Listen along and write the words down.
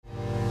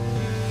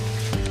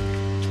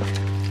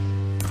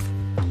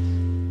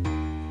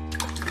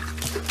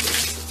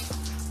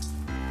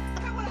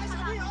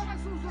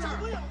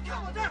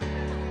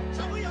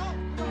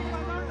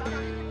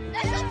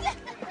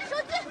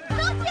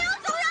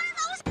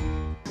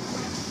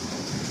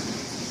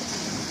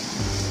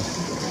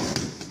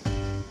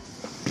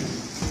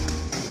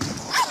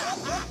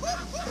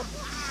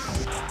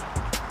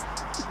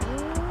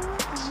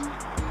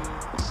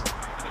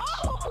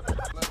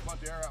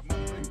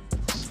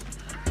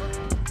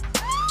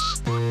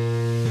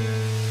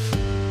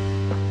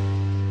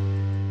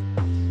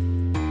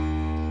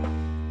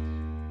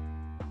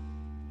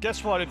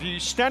guess what? If you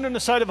stand on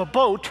the side of a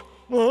boat,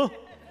 yeah,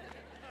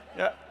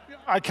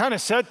 I kind of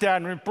said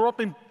that, and it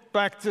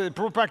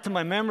brought back to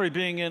my memory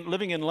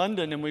living in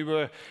London, and we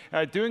were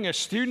doing a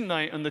student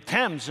night on the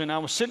Thames, and I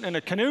was sitting in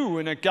a canoe,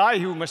 and a guy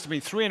who must have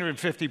been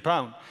 350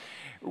 pounds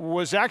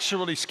was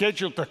actually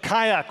scheduled to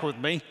kayak with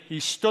me. He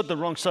stood the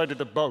wrong side of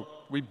the boat.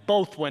 We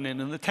both went in,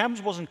 and the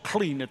Thames wasn't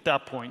clean at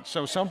that point.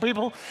 So some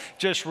people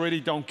just really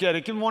don't get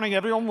it. Good morning,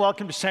 everyone.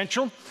 Welcome to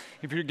Central.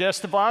 If you're a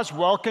guest of ours,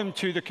 welcome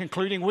to the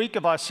concluding week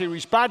of our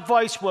series, Bad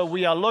Vice, where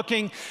we are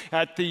looking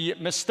at the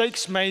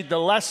mistakes made, the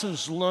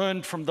lessons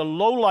learned from the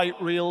low-light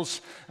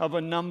reels of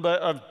a number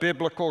of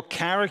biblical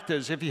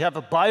characters. If you have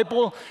a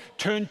Bible,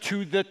 turn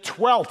to the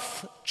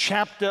 12th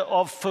chapter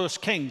of 1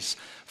 Kings.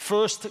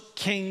 1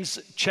 Kings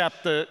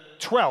chapter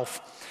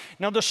 12.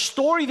 Now, the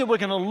story that we're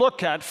going to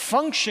look at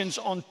functions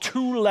on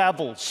two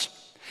levels.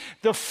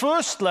 The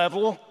first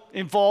level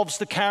involves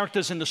the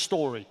characters in the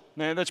story.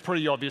 Now, that's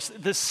pretty obvious.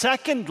 The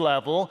second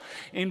level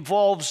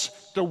involves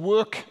the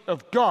work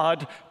of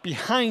God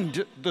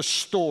behind the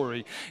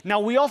story.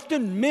 Now, we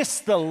often miss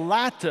the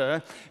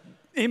latter,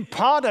 in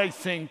part, I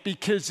think,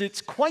 because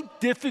it's quite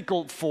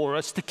difficult for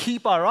us to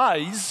keep our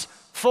eyes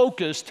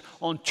focused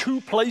on two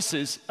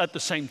places at the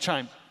same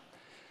time.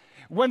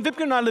 When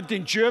Vipka and I lived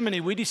in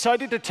Germany, we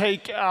decided to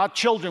take our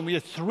children, we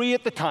had 3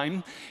 at the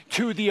time,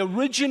 to the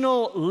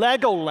original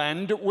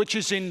Legoland, which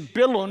is in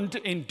Billund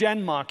in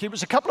Denmark. It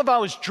was a couple of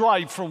hours'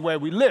 drive from where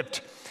we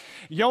lived.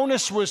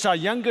 Jonas was our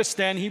youngest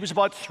then, he was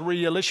about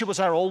 3. Alicia was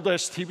our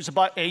oldest, he was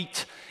about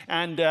 8.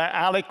 And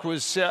Alec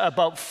was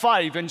about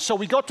 5. And so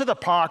we got to the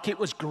park. It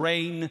was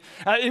gray,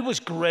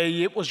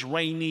 it was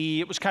rainy,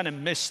 it was kind of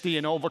misty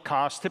and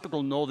overcast,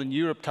 typical Northern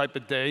Europe type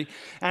of day.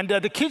 And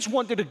the kids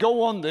wanted to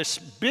go on this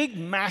big,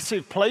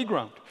 massive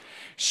playground.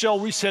 So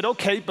we said,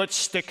 okay, but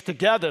stick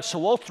together.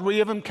 So all 3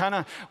 of them kind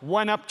of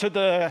went up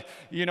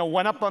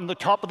on the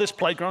top of this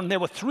playground. There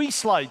were 3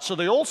 slides. So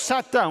they all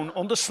sat down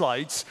on the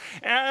slides,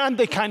 and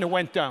they kind of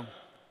went down.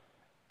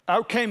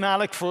 Out came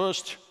Alec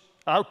first.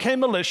 Out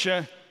came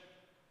Alicia.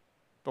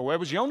 But where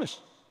was Jonas?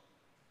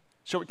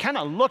 So we kind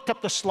of looked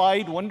up the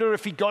slide, wonder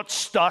if he got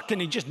stuck,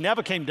 and he just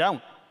never came down.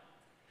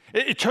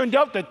 It turned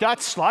out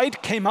that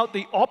slide came out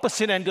the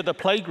opposite end of the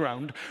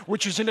playground,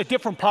 which was in a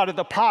different part of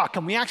the park,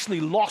 and we actually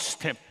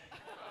lost him.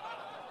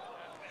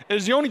 It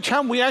was the only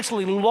time we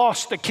actually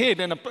lost a kid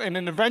in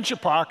an adventure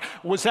park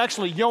was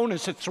actually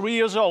Jonas at 3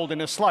 years old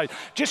in a slide.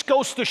 Just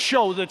goes to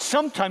show that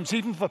sometimes,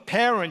 even for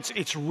parents,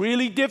 it's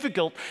really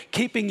difficult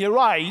keeping your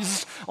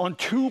eyes on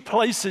 2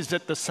 places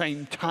at the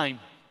same time.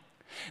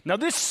 Now,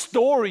 this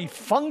story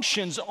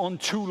functions on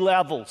 2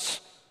 levels.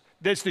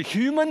 There's the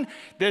human,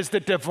 there's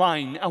the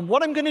divine. And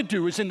what I'm going to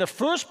do is, in the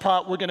first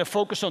part, we're going to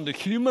focus on the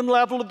human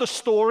level of the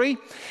story.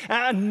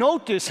 And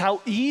notice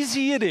how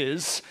easy it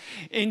is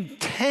in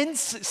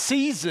tense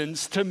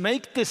seasons to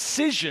make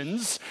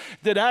decisions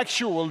that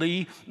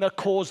actually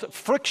cause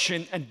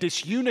friction and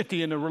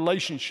disunity in a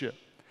relationship.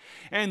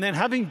 And then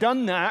having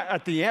done that,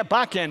 at the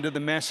back end of the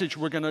message,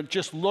 we're going to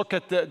just look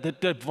at the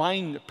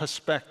divine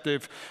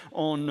perspective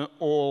on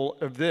all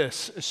of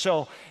this.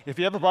 So if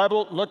you have a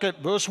Bible, look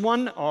at verse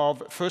 1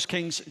 of 1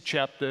 Kings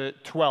chapter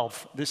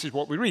 12. This is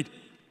what we read.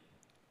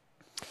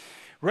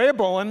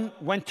 Rehoboam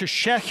went to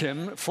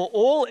Shechem, for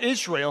all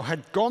Israel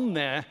had gone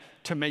there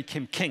to make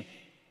him king.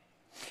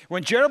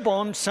 When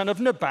Jeroboam, son of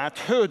Nebat,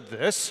 heard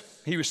this,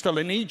 he was still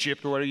in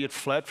Egypt, where he had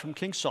fled from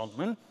King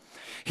Solomon.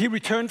 He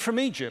returned from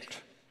Egypt.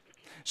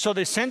 So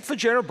they sent for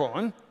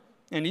Jeroboam,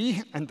 and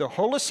he and the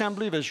whole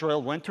assembly of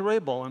Israel went to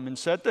Rehoboam and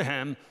said to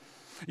him,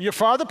 your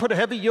father put a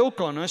heavy yoke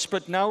on us,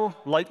 but now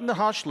lighten the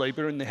harsh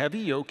labor and the heavy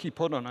yoke he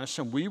put on us,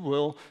 and we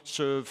will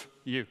serve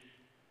you.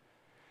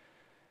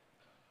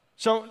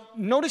 So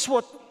notice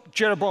what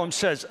Jeroboam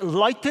says,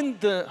 lighten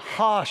the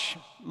harsh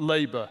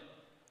labor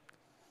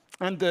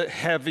and the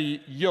heavy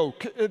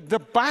yoke. The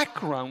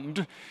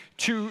background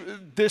to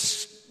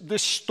this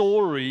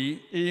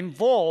story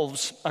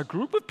involves a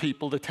group of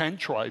people, the 10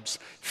 tribes,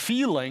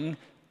 feeling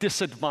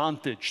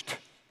disadvantaged.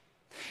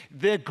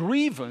 Their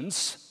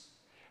grievance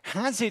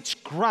has its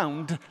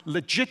ground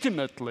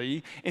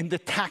legitimately in the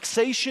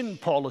taxation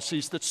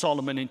policies that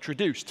Solomon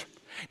introduced.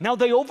 Now,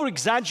 they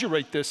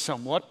over-exaggerate this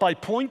somewhat by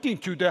pointing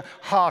to the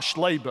harsh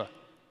labor.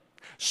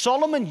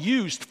 Solomon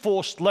used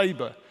forced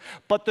labor,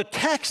 but the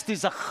text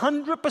is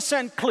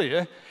 100%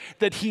 clear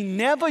that he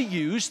never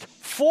used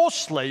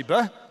forced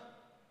labor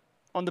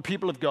on the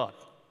people of God.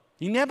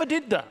 He never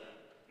did that.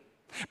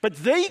 But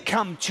they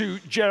come to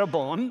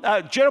Jeroboam.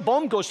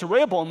 Jeroboam goes to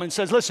Rehoboam and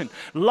says, listen,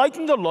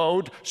 lighten the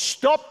load,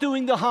 stop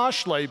doing the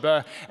harsh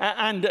labor,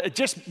 and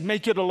just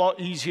make it a lot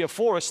easier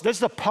for us. There's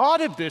the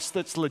part of this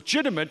that's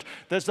legitimate.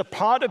 There's the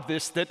part of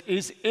this that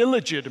is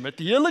illegitimate.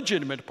 The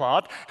illegitimate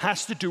part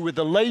has to do with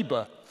the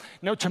labor.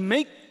 Now, to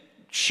make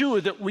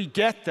sure that we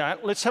get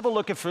that, let's have a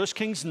look at 1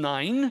 Kings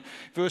 9,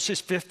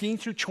 verses 15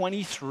 through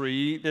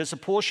 23. There's a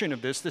portion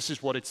of this. This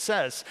is what it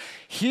says.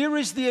 Here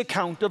is the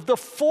account of the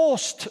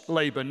forced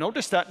labor.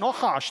 Notice that, not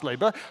harsh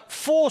labor,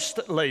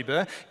 forced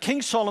labor.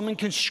 King Solomon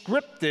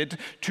conscripted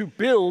to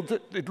build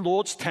the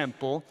Lord's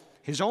temple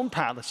his own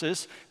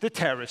palaces, the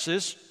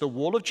terraces, the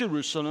wall of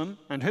Jerusalem,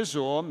 and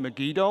Hazor,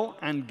 Megiddo,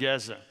 and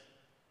Gezer.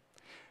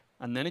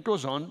 And then it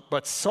goes on,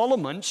 but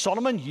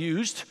Solomon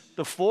used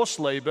the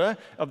forced labor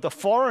of the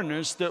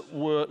foreigners that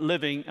were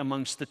living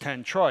amongst the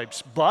 10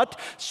 tribes. But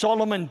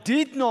Solomon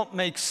did not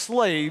make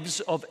slaves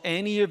of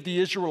any of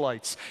the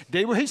Israelites.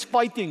 They were his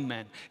fighting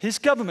men, his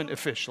government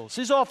officials,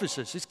 his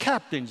officers, his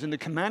captains, and the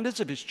commanders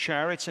of his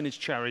chariots and his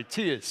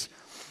charioteers.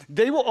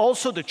 They were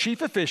also the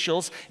chief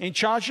officials in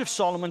charge of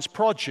Solomon's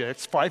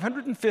projects,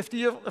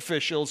 550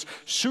 officials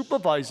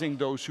supervising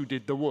those who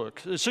did the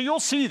work. So you'll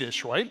see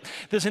this, right?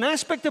 There's an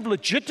aspect of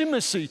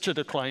legitimacy to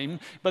the claim,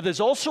 but there's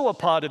also a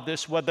part of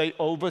this where they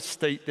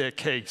overstate their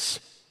case.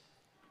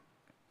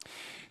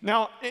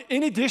 Now,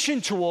 in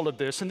addition to all of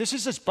this, and this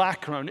is his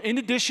background, in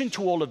addition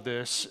to all of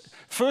this,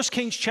 1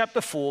 Kings chapter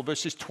 4,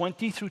 verses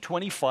 20 through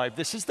 25,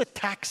 this is the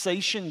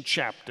taxation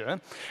chapter,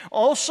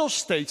 also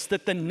states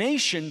that the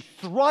nation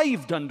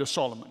thrived under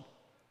Solomon.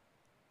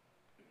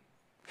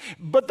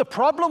 But the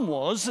problem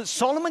was that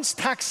Solomon's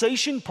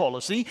taxation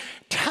policy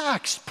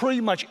taxed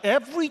pretty much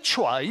every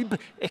tribe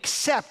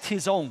except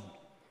his own,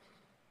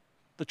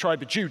 the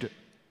tribe of Judah.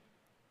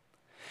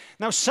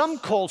 Now, some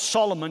call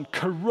Solomon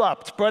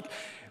corrupt, but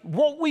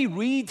what we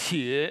read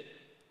here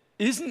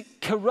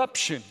isn't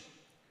corruption.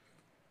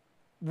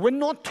 We're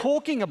not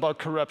talking about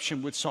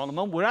corruption with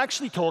Solomon. We're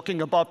actually talking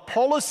about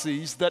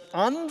policies that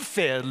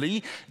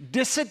unfairly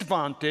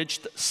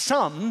disadvantaged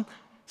some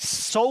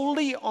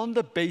solely on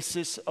the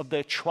basis of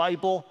their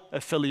tribal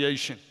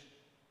affiliation.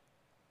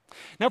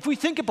 Now, if we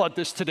think about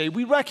this today,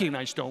 we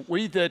recognize, don't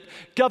we, that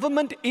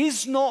government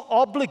is not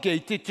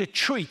obligated to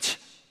treat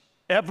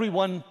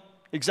everyone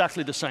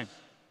exactly the same.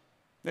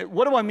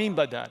 What do I mean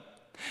by that?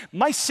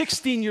 My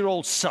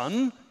 16-year-old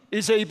son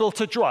is able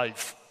to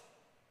drive.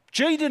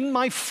 Jaden,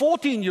 my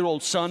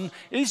 14-year-old son,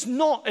 is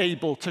not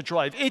able to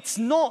drive. It's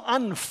not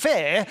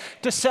unfair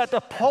to set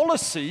a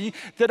policy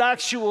that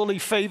actually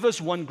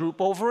favors one group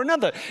over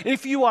another.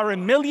 If you are a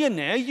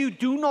millionaire, you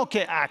do not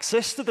get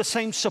access to the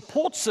same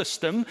support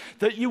system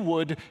that you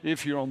would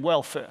if you're on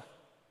welfare.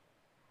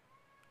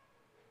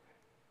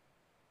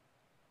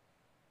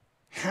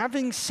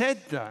 Having said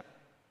that,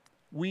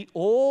 we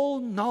all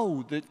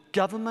know that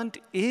government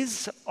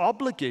is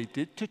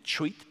obligated to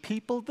treat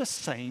people the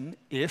same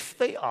if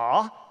they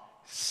are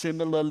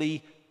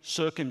similarly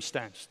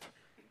circumstanced.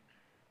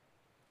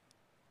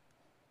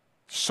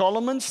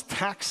 Solomon's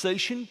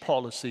taxation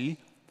policy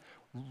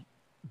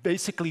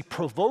basically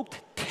provoked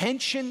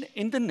tension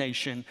in the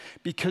nation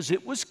because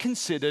it was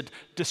considered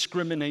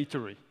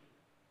discriminatory.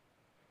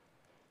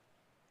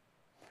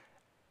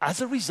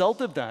 As a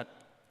result of that,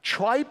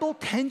 tribal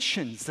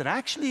tensions that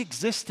actually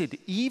existed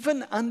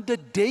even under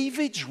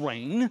David's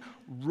reign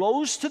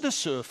rose to the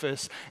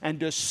surface,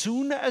 and as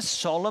soon as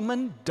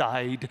Solomon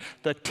died,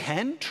 the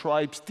 10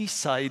 tribes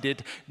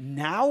decided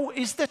now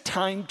is the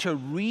time to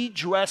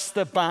redress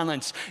the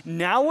balance.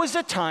 Now is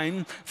the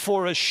time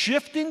for a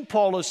shift in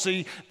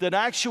policy that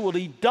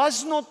actually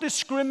does not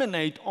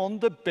discriminate on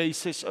the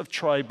basis of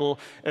tribal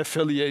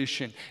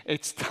affiliation.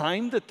 It's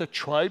time that the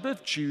tribe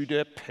of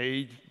Judah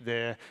paid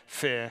their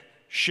fair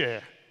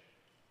share.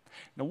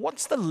 Now,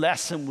 what's the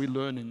lesson we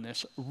learn in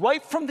this?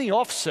 Right from the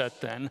offset,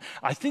 then,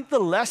 I think the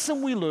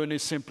lesson we learn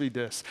is simply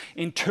this.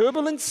 In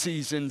turbulent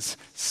seasons,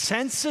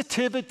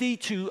 sensitivity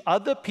to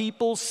other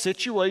people's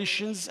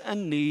situations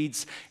and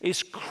needs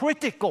is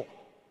critical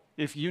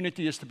if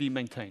unity is to be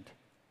maintained.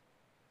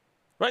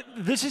 Right?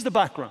 This is the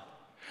background.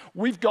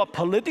 We've got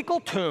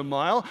political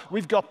turmoil.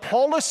 We've got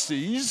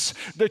policies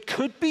that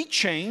could be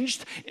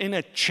changed in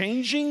a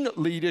changing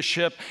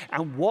leadership.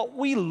 And what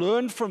we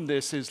learn from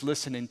this is,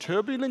 listen, in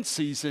turbulent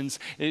seasons,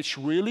 it's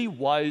really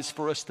wise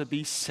for us to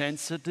be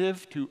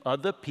sensitive to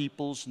other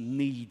people's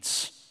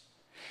needs.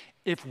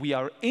 If we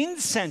are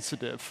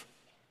insensitive,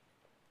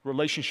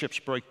 relationships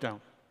break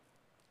down.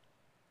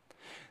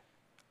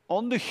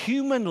 On the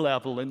human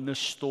level in this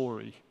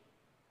story,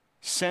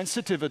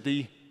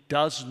 sensitivity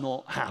does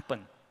not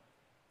happen.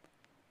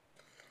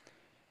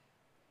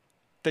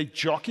 They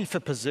jockey for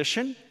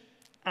position,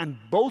 and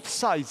both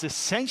sides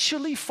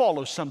essentially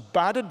follow some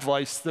bad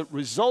advice that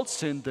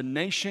results in the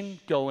nation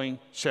going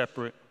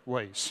separate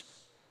ways.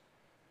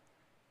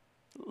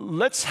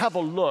 Let's have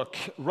a look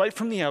right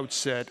from the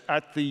outset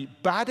at the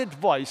bad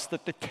advice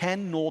that the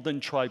 10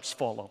 northern tribes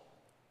follow.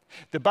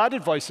 The bad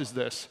advice is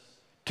this: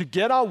 to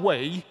get our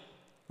way,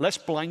 let's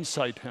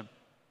blindside him.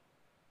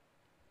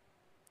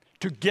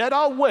 To get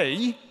our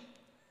way,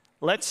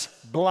 let's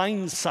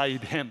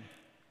blindside him.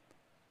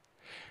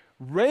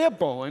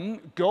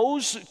 Rehoboam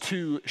goes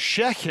to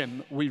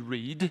Shechem, we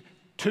read,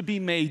 to be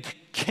made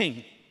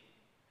king.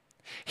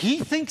 He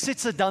thinks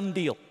it's a done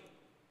deal.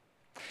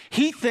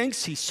 He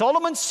thinks he's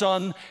Solomon's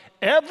son.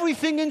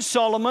 Everything in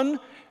Solomon's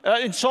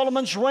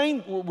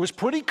reign was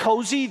pretty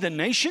cozy. The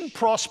nation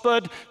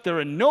prospered. There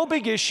are no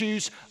big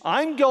issues.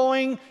 I'm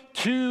going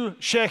to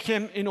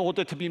Shechem in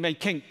order to be made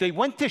king. They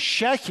went to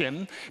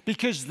Shechem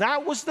because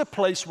that was the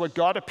place where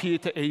God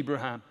appeared to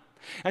Abraham.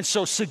 And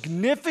so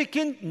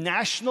significant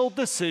national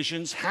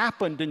decisions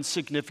happened in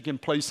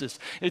significant places.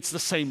 It's the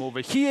same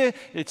over here.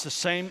 It's the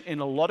same in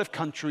a lot of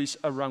countries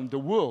around the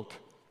world.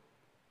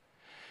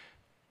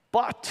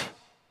 But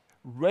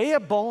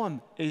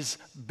Rehoboam is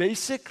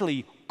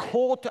basically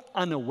caught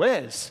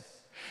unawares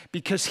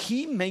because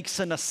he makes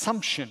an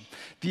assumption.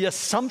 The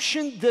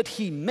assumption that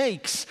he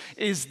makes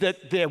is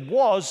that there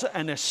was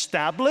an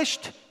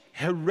established,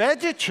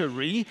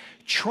 hereditary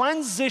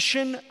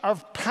transition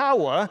of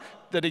power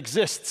that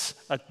exists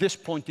at this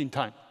point in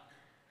time.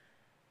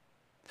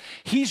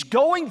 He's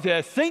going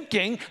there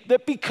thinking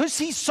that because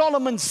he's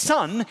Solomon's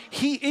son,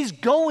 he is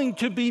going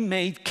to be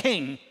made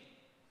king.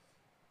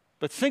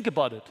 But think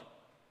about it.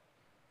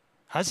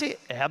 Has it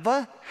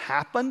ever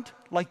happened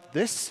like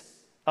this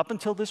up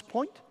until this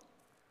point?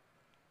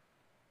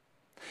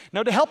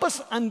 Now, to help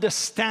us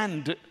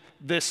understand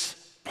this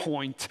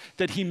point,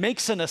 that he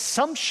makes an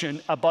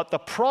assumption about the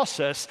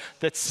process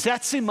that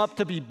sets him up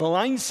to be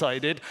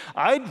blindsided,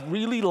 I'd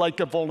really like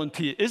a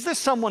volunteer. Is there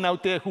someone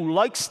out there who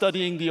likes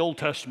studying the Old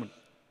Testament?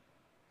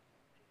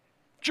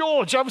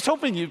 George, I was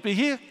hoping you'd be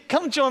here.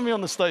 Come join me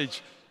on the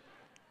stage.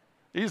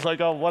 He's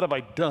like, oh, what have I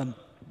done?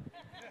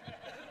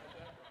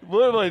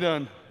 What have I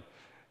done?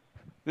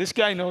 This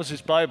guy knows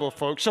his Bible,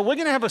 folks. So we're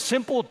going to have a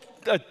simple,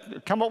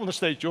 come up on the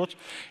stage, George.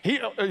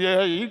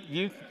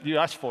 You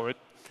asked for it.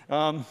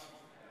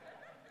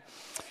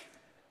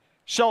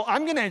 So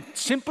I'm going to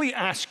simply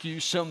ask you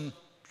some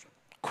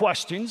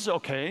questions,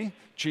 okay,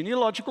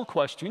 genealogical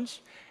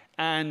questions,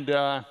 and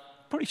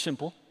pretty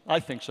simple, I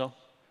think so,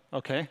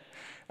 okay.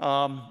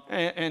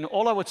 And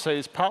all I would say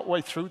is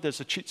partway through, there's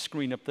a cheat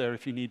screen up there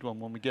if you need one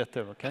when we get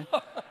there, okay?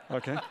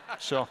 Okay,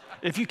 so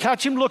if you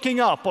catch him looking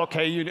up,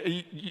 okay,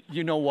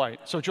 you know why.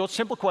 So George,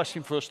 simple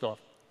question first off,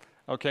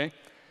 okay?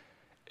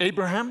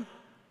 Abraham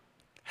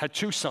had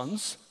 2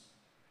 sons.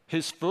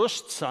 His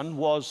first son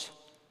was?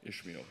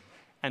 Ishmael.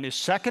 And his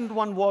second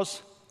one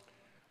was?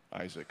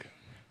 Isaac.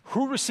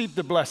 Who received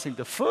the blessing,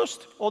 the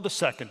first or the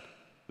second?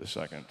 The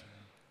second.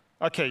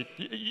 Okay,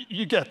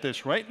 you get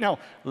this, right? Now,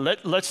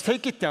 let's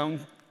take it down.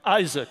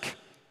 Isaac.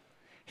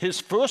 His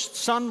first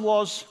son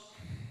was?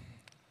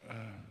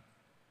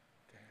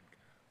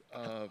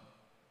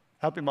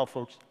 Help him out,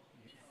 folks.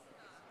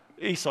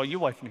 Esau, your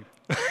wife knew.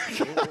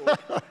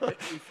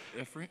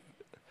 Ephraim?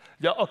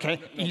 Yeah, okay.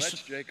 No,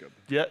 that's Jacob.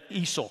 Yeah,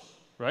 Esau,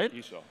 right?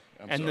 Esau.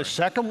 And the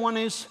second one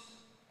is?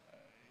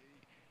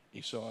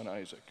 Esau and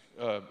Isaac.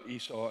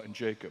 Esau and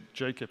Jacob.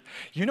 Jacob.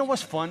 You know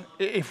what's fun?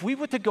 If we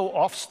were to go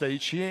off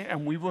stage here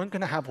and we weren't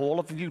going to have all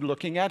of you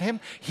looking at him,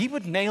 he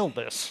would nail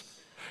this.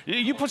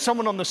 You put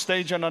someone on the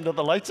stage and under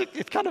the lights,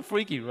 it's kind of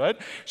freaky, right?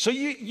 So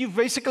you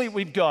basically,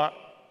 we've got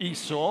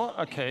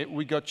Esau, okay,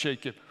 we got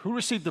Jacob. Who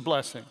received the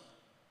blessing?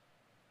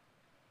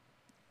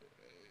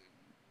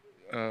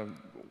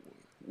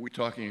 We're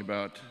talking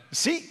about...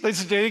 See,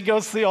 there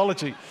goes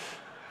theology.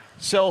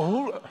 So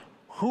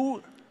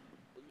who...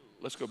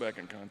 Let's go back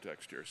in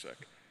context here a sec.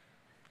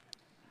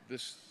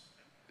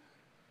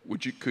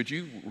 Could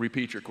you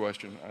repeat your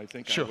question? I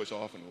think sure. I was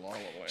off in La La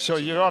Land. So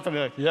you're off in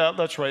the, yeah,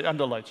 that's right,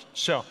 under lights.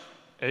 So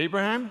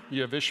Abraham,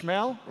 you have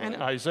Ishmael, and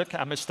Isaac.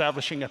 I'm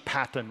establishing a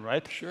pattern,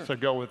 right? Sure. So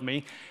go with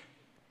me.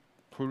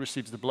 Who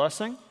receives the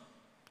blessing?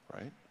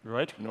 Right.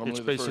 Right? Normally it's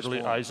the basically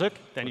first one. Isaac.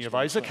 Then you have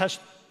Isaac has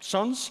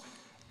sons.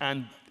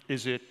 And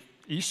is it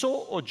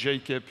Esau or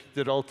Jacob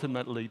that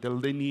ultimately the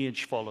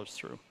lineage follows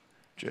through?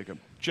 Jacob.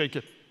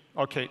 Jacob.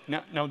 Okay,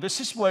 now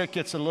this is where it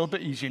gets a little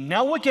bit easier.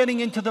 Now we're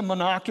getting into the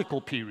monarchical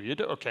period,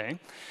 okay?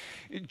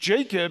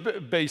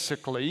 Jacob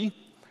basically,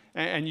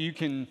 and you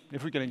can,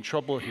 if we get in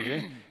trouble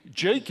here,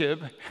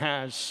 Jacob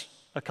has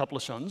a couple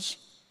of sons,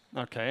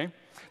 okay?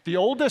 The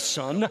oldest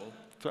son,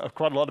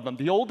 quite a lot of them,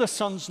 the oldest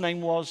son's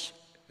name was?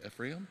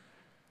 Ephraim?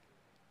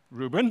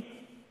 Reuben.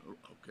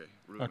 Okay,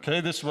 Reuben. Okay,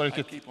 this is where it I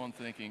gets... keep on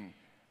thinking,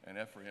 and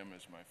Ephraim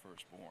is my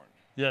firstborn.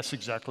 Yes,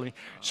 exactly.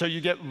 So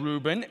you get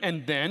Reuben,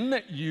 and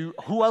then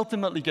who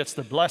ultimately gets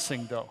the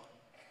blessing, though?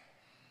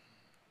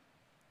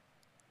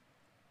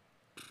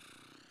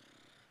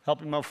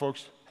 Help him out,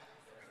 folks.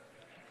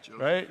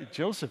 Joseph. Right?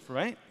 Joseph,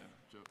 right?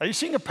 Yeah, Are you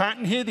seeing a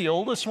pattern here? The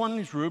oldest one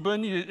is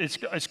Reuben.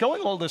 It's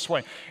going all this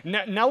way.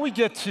 Now we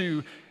get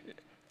to,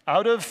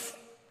 out of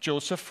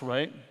Joseph,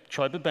 right?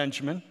 Tribe of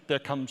Benjamin, there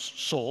comes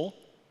Saul,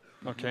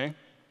 okay?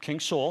 King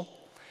Saul.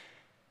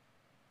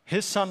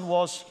 His son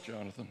was?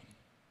 Jonathan.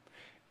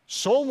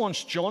 Saul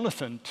wants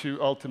Jonathan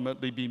to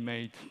ultimately be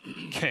made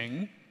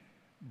king,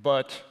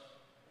 but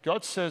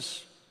God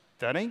says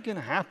that ain't going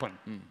to happen.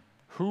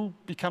 Who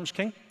becomes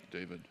king?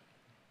 David.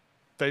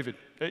 David.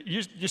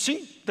 You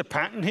see the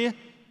pattern here?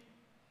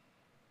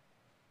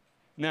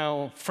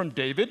 Now, from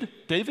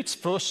David's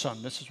first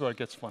son, this is where it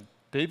gets fun.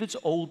 David's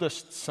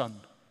oldest son.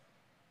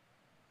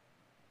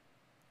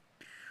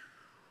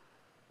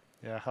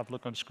 Yeah, have a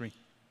look on the screen.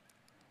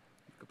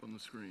 Look up on the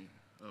screen.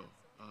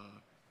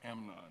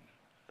 Amnon.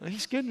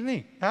 He's good, isn't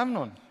he?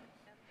 Amnon.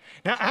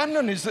 Now,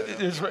 Amnon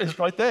is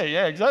right there.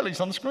 Yeah, exactly.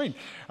 It's on the screen.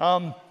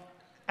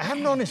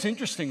 Amnon is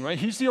interesting, right?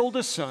 He's the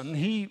oldest son.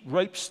 He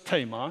rapes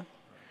Tamar.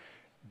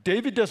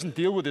 David doesn't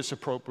deal with this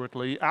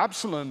appropriately.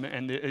 Absalom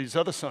and his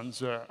other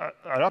sons are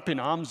up in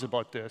arms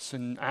about this,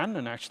 and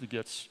Amnon actually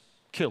gets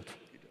killed,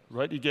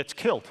 right? He gets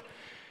killed.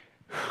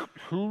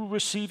 Who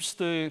receives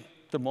the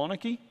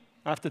monarchy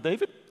after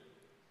David?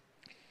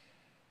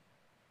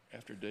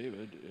 After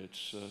David,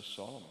 it's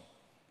Solomon.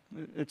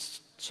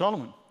 It's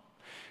Solomon.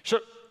 So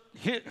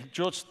here,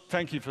 George,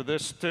 thank you for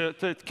this.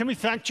 Can we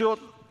thank George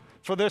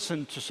for this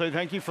and to say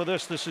thank you for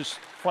this? This is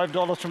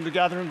 $5 from the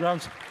Gathering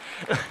Grounds.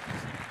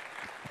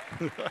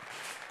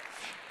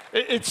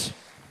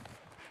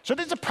 So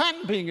there's a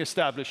pattern being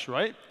established,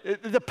 right?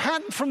 The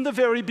pattern from the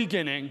very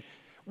beginning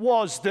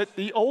was that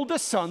the older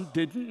son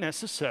didn't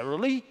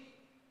necessarily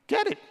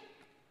get it.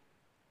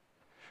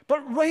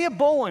 But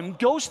Rehoboam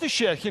goes to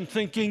Shechem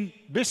thinking,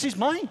 this is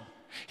mine.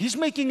 He's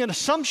making an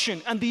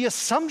assumption, and the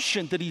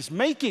assumption that he's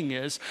making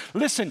is,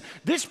 listen,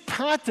 this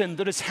pattern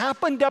that has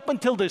happened up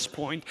until this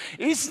point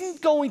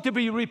isn't going to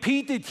be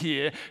repeated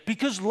here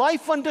because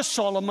life under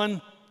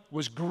Solomon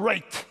was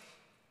great.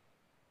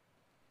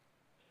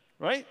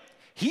 Right?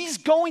 He's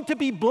going to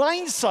be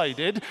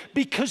blindsided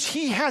because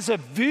he has a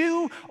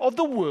view of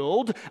the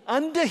world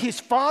under his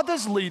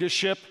father's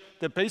leadership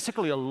that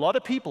basically a lot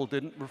of people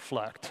didn't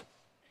reflect.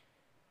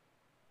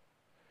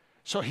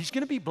 So he's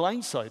going to be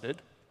blindsided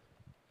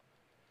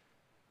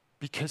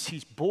because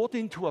he's bought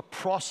into a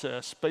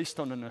process based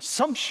on an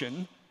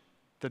assumption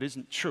that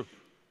isn't true.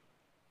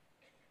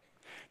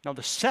 Now,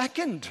 the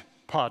second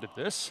part of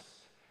this,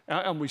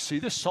 and we see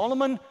this,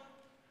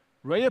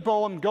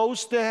 Rehoboam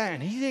goes there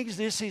and he thinks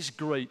this is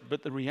great,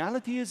 but the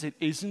reality is it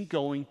isn't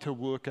going to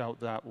work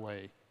out that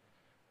way.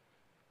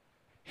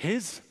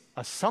 His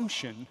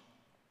assumption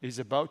is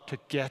about to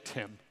get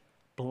him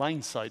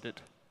blindsided.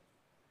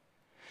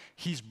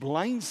 He's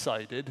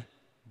blindsided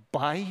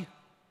by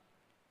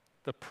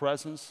the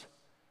presence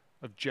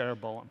of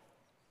Jeroboam.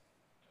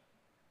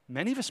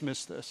 Many of us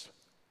miss this.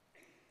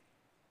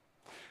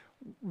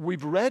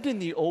 We've read in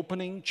the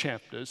opening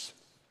chapters,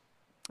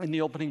 in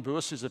the opening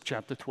verses of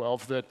chapter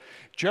 12, that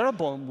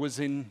Jeroboam was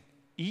in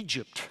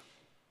Egypt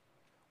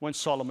when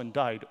Solomon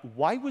died.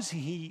 Why was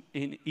he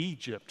in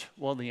Egypt?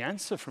 Well, the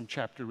answer from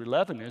chapter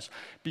 11 is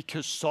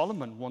because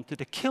Solomon wanted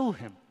to kill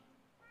him.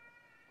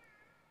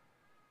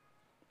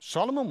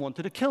 Solomon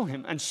wanted to kill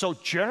him, and so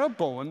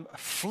Jeroboam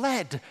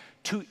fled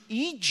to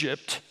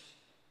Egypt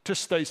to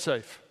stay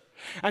safe.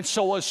 And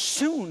so as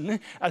soon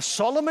as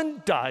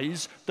Solomon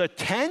dies, the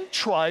 10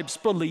 tribes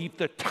believe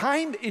the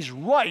time is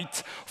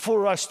right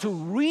for us to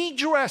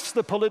redress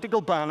the political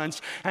balance,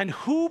 and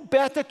who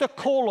better to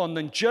call on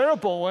than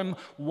Jeroboam,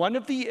 one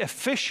of the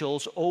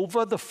officials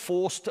over the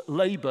forced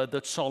labor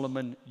that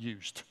Solomon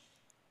used.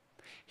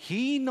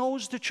 He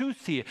knows the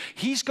truth here.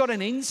 He's got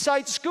an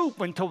inside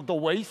scoop into the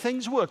way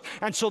things work.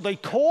 And so they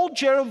call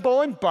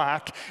Jeroboam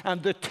back,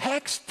 and the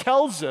text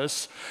tells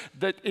us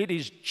that it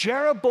is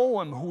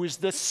Jeroboam who is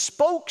the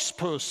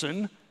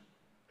spokesperson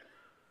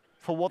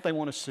for what they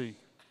want to see.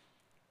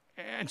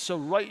 And so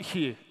right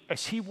here,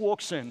 as he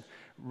walks in,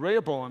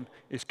 Rehoboam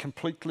is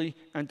completely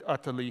and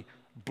utterly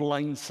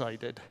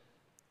blindsided.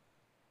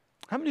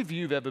 How many of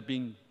you have ever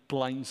been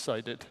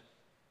blindsided?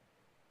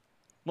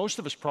 Most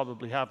of us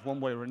probably have, one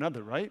way or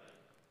another, right?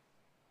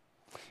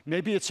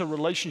 Maybe it's a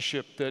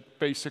relationship that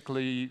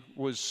basically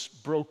was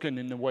broken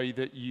in a way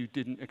that you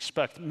didn't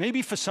expect.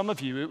 Maybe for some of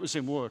you, it was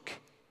in work.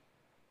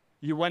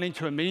 You went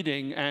into a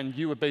meeting and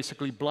you were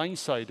basically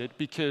blindsided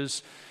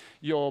because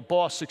your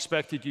boss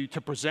expected you to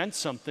present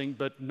something,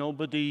 but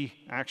nobody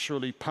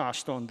actually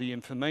passed on the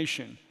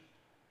information.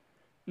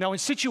 Now, in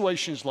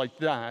situations like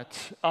that,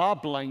 our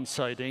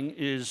blindsiding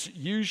is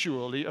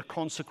usually a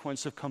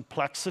consequence of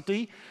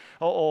complexity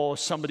or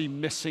somebody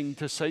missing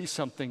to say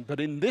something. But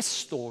in this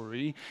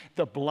story,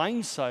 the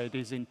blindside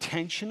is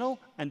intentional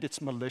and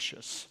it's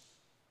malicious.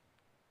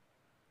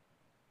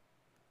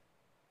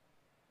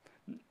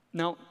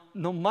 Now,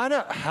 no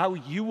matter how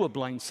you were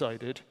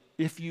blindsided,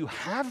 if you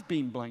have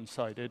been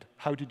blindsided,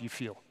 how did you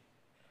feel?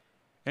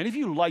 Any of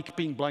you like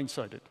being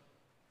blindsided?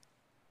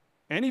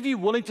 Any of you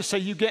willing to say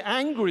you get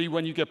angry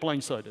when you get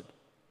blindsided?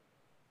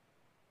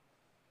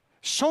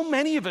 So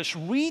many of us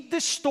read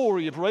this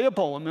story of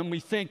Rehoboam and we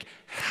think,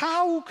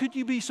 how could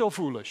you be so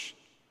foolish?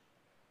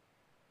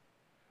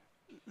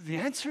 The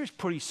answer is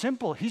pretty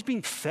simple. He's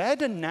been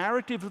fed a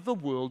narrative of the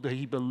world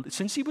that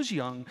since he was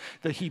young,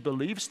 that he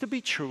believes to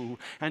be true,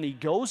 and he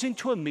goes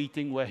into a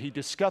meeting where he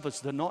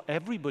discovers that not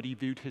everybody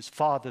viewed his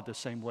father the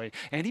same way.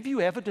 Any of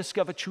you ever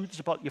discovered truths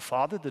about your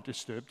father that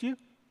disturbed you?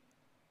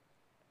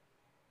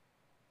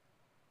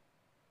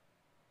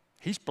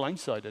 He's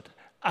blindsided.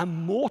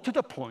 And more to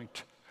the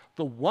point,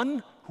 the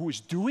one who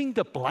is doing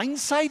the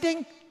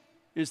blindsiding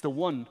is the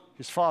one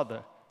his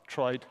father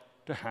tried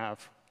to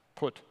have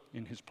put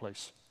in his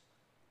place.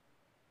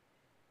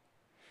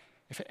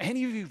 If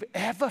any of you have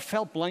ever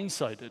felt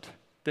blindsided,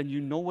 then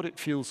you know what it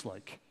feels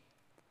like.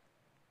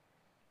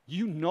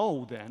 You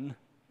know then,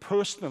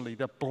 personally,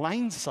 that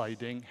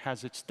blindsiding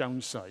has its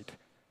downside.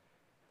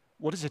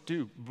 What does it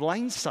do?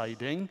 Being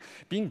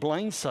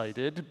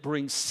blindsided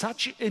brings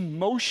such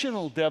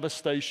emotional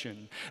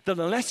devastation that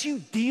unless you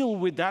deal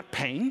with that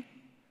pain,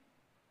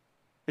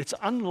 it's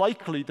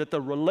unlikely that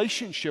the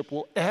relationship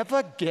will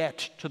ever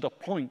get to the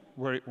point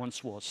where it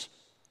once was.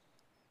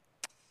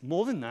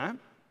 More than that,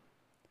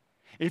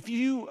 if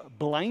you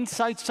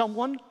blindside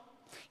someone,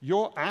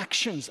 your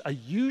actions are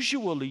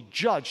usually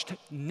judged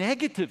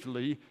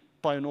negatively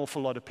by an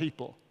awful lot of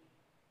people.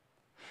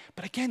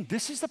 But again,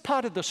 this is the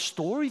part of the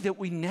story that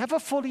we never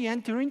fully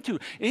enter into.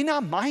 In our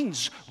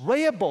minds,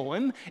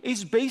 Rehoboam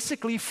is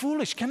basically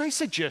foolish. Can I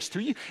suggest to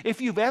you, if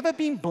you've ever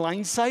been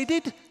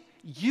blindsided,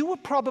 you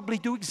would probably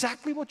do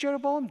exactly what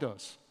Jeroboam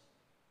does.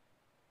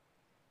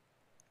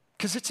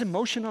 Because it's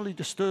emotionally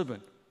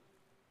disturbing.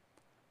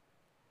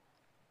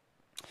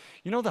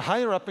 You know, the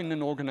higher up in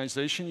an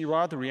organization you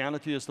are, the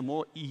reality is the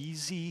more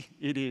easy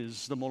it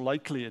is, the more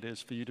likely it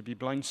is for you to be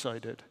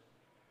blindsided.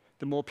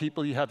 The more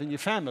people you have in your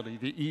family,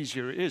 the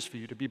easier it is for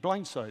you to be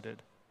blindsided.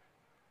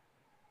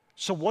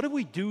 So what do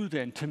we do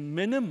then to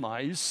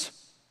minimize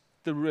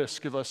the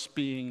risk of us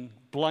being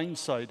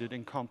blindsided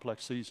in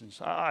complex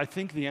seasons? I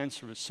think the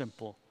answer is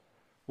simple.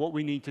 What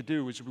we need to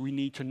do is we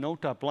need to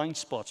note our blind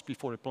spots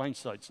before it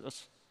blindsides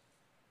us.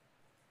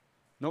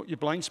 Note your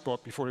blind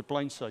spot before it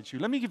blindsides you.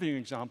 Let me give you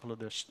an example of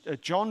this.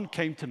 John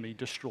came to me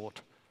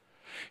distraught.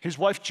 His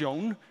wife,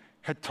 Joan,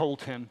 had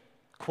told him,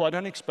 quite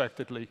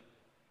unexpectedly,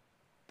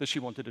 that she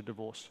wanted a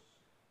divorce.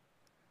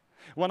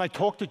 When I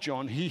talked to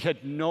John, he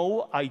had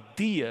no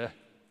idea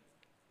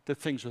that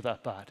things were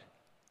that bad.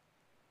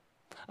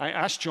 I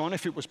asked John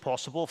if it was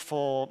possible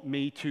for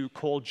me to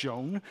call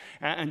Joan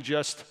and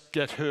just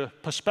get her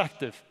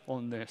perspective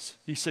on this.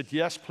 He said,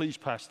 yes, please,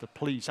 Pastor,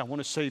 please. I want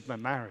to save my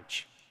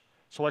marriage.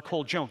 So I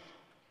called Joan.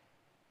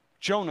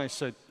 Joan, I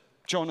said,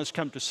 John has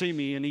come to see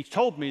me, and he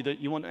told me that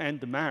you want to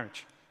end the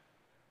marriage.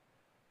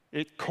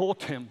 It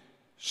caught him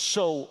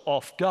so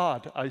off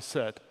guard, I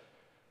said.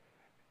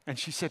 And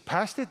she said,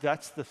 Pastor,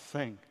 that's the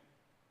thing.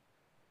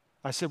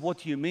 I said, what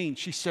do you mean?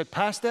 She said,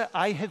 Pastor,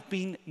 I have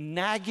been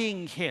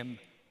nagging him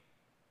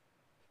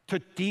to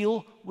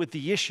deal with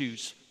the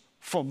issues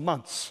for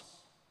months.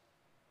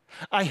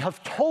 I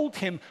have told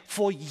him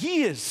for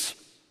years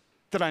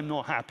that I'm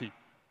not happy.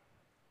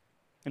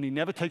 And he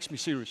never takes me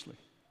seriously.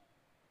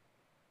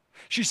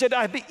 She said,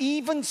 I've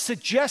even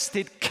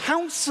suggested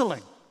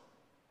counseling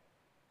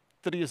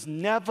that he has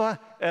never,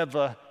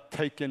 ever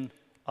taken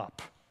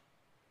up.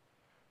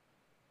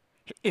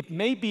 It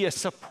may be a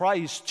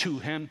surprise to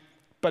him,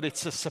 but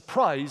it's a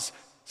surprise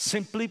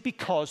simply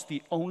because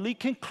the only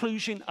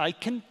conclusion I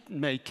can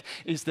make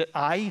is that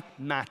I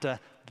matter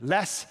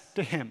less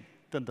to him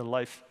than the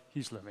life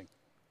he's living.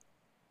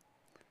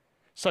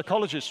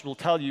 Psychologists will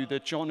tell you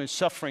that John is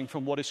suffering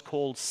from what is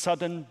called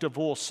sudden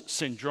divorce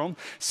syndrome.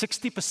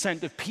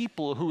 60% of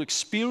people who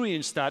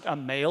experience that are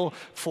male,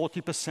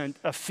 40%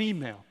 are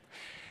female.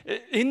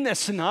 In a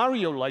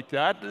scenario like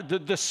that,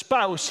 the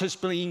spouse has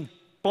been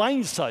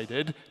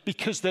blindsided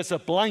because there's a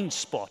blind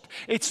spot.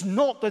 It's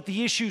not that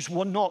the issues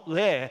were not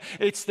there,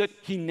 it's that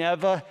he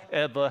never,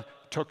 ever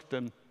took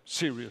them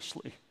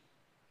seriously.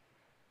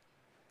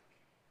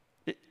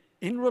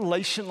 In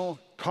relational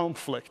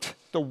conflict,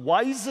 the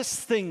wisest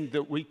thing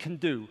that we can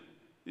do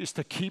is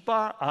to keep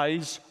our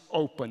eyes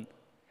open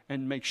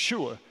and make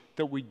sure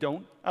that we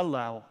don't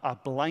allow our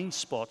blind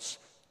spots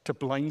to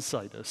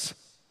blindside us.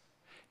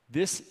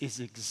 This is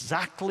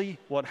exactly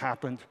what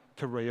happened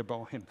to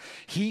Rehoboam.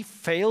 He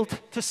failed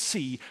to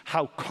see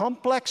how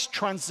complex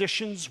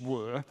transitions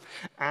were,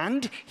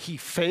 and he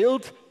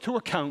failed to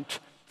account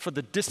for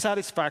the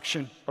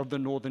dissatisfaction of the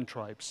northern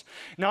tribes.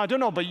 Now, I don't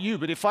know about you,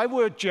 but if I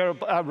were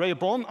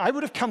Rehoboam, I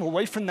would have come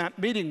away from that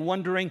meeting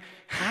wondering,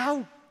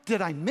 how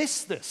did I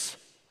miss this?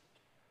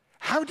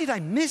 How did I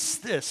miss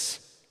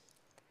this?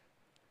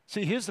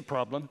 See, here's the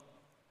problem.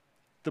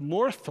 The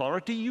more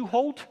authority you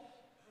hold,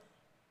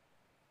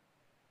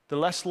 the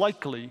less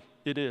likely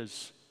it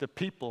is that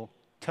people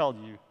tell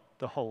you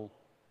the whole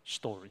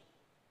story.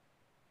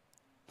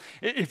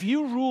 If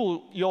you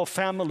rule your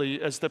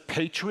family as the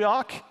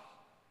patriarch,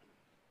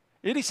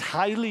 it is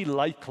highly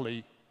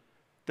likely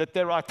that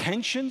there are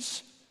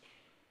tensions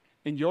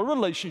in your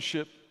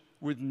relationship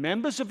with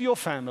members of your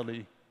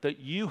family that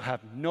you have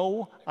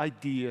no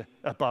idea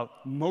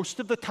about. Most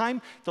of the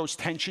time, those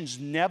tensions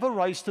never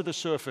rise to the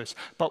surface.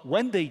 But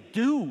when they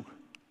do,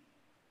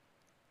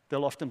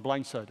 they'll often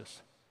blindside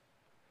us.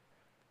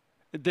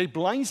 They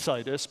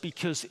blindside us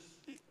because,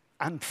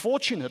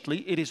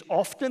 unfortunately, it is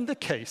often the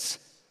case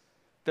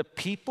that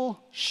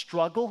people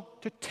struggle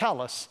to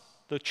tell us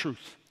the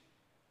truth.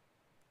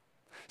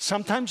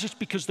 Sometimes it's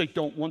because they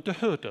don't want to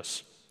hurt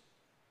us.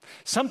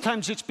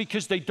 Sometimes it's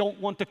because they don't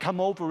want to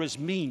come over as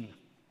mean.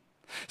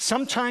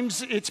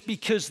 Sometimes it's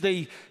because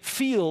they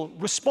feel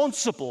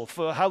responsible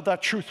for how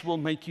that truth will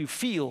make you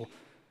feel.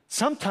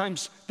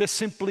 Sometimes they're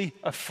simply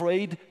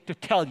afraid to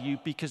tell you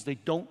because they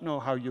don't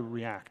know how you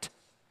react.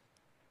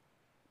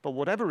 But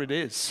whatever it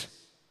is,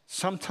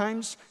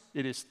 sometimes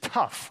it is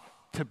tough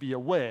to be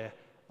aware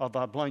of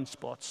our blind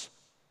spots.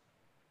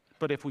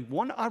 But if we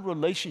want our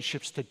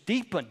relationships to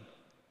deepen,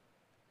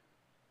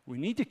 we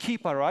need to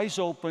keep our eyes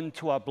open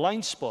to our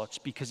blind spots,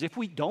 because if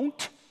we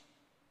don't,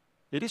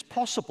 it is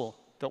possible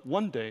that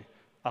one day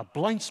our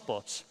blind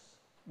spots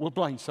will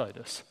blindside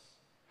us.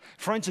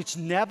 Friends, it's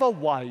never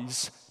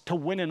wise to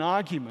win an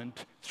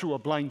argument through a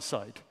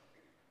blindside.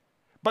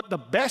 But the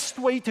best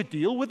way to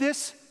deal with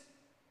this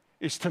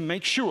is to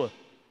make sure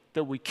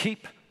that we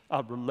keep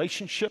our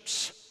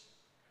relationships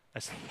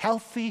as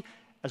healthy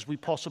as we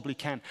possibly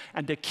can.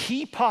 And the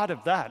key part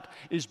of that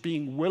is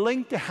being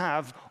willing to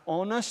have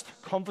honest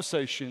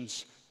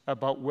conversations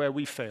about where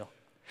we fail.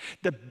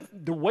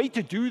 The way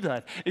to do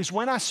that is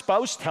when our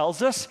spouse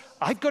tells us,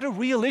 I've got a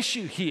real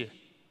issue here.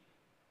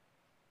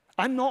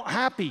 I'm not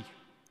happy.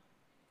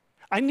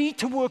 I need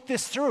to work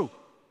this through.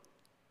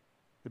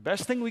 The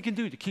best thing we can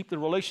do to keep the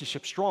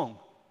relationship strong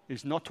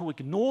is not to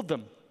ignore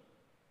them,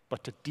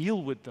 but to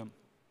deal with them.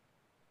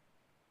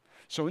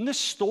 So in this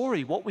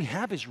story, what we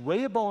have is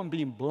Rehoboam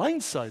being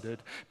blindsided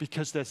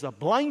because there's a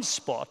blind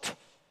spot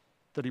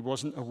that he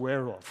wasn't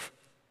aware of.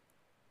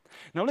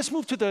 Now let's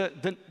move to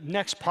the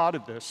next part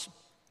of this.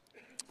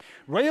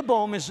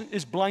 Rehoboam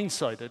is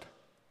blindsided.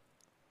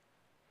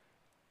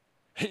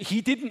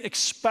 He didn't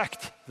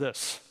expect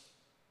this.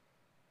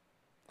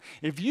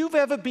 If you've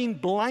ever been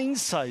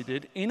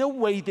blindsided in a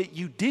way that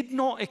you did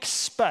not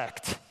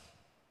expect,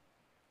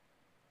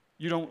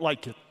 you don't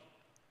like it.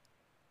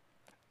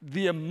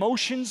 The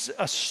emotions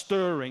are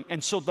stirring.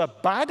 And so the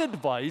bad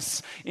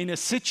advice in a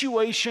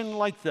situation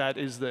like that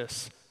is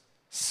this: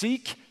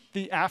 seek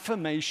the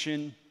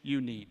affirmation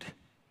you need.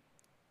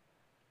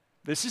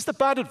 This is the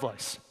bad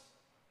advice.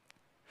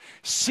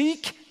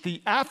 Seek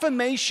the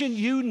affirmation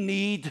you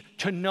need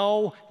to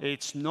know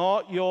it's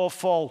not your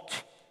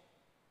fault.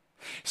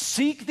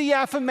 Seek the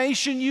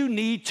affirmation you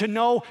need to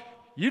know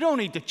you don't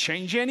need to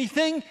change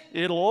anything.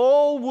 It'll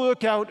all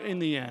work out in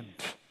the end.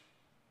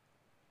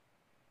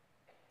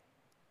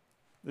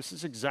 This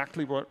is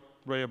exactly what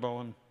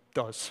Rehoboam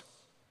does.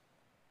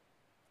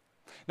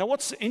 Now,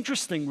 what's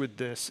interesting with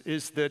this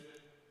is that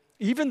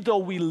even though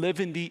we live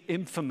in the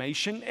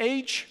information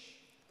age,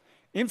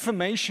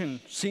 information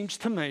seems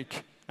to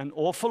make an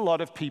awful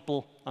lot of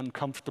people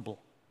uncomfortable.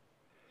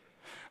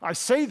 I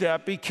say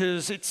that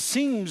because it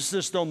seems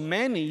as though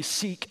many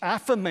seek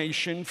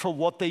affirmation for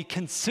what they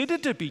consider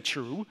to be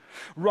true,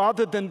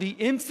 rather than the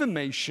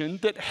information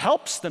that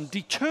helps them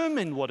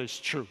determine what is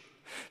true.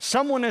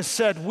 Someone has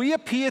said, we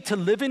appear to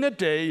live in a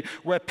day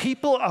where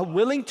people are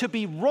willing to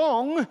be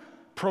wrong,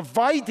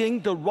 providing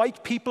the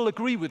right people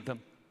agree with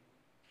them.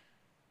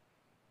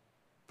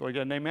 Do I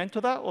get an amen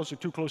to that, or is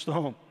it too close to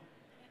home?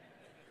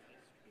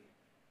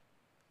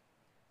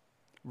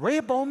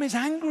 Rehoboam is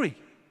angry.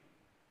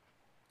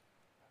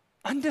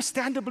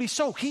 Understandably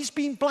so. He's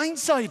been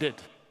blindsided.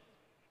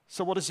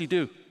 So what does he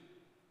do?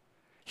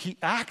 He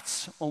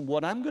acts on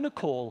what I'm going to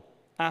call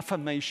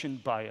affirmation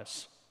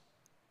bias.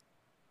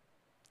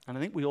 And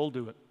I think we all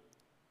do it.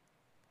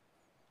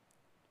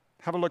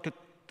 Have a look at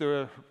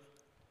the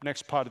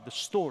next part of the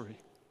story.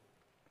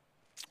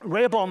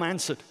 Rehoboam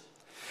answered,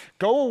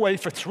 "Go away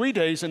for 3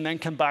 days and then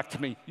come back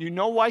to me." You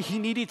know why he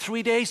needed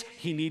 3 days?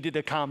 He needed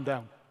to calm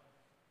down.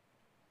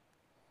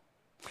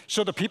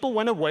 So the people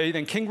went away.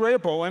 Then King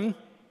Rehoboam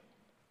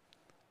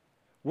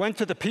went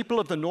to the people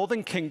of the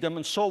northern kingdom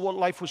and saw what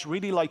life was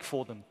really like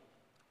for them.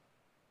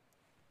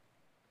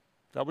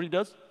 Is that what he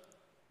does?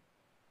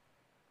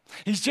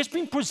 He's just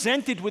been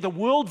presented with a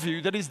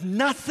worldview that is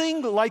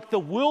nothing like the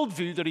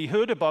worldview that he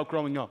heard about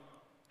growing up.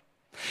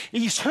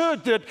 He's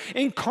heard that,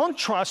 in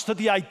contrast to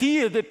the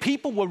idea that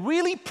people were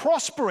really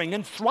prospering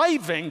and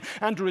thriving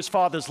under his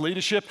father's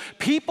leadership,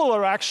 people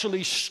are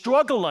actually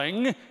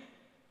struggling,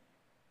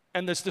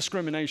 and there's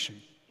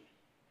discrimination.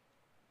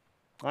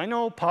 I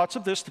know parts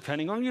of this,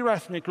 depending on your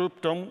ethnic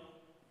group, don't,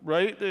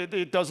 right?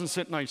 It doesn't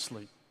sit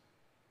nicely.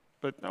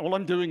 But all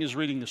I'm doing is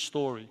reading the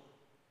story.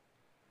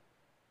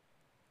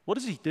 What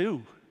does he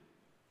do?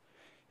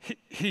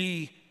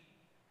 He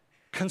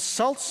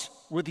consults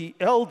with the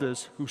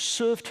elders who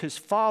served his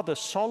father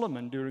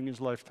Solomon during his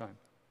lifetime.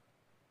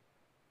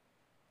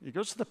 He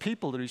goes to the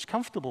people that he's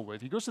comfortable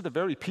with. He goes to the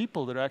very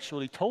people that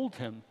actually told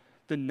him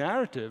the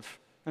narrative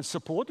and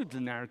supported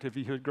the narrative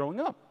he heard growing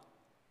up.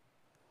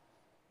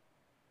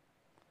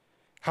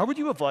 "How would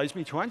you advise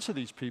me to answer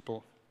these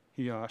people?"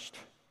 he asked.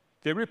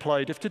 They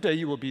replied, "If today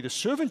you will be the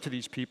servant to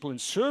these people and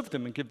serve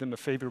them and give them a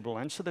favorable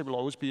answer, they will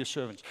always be your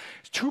servants."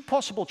 There's two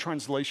possible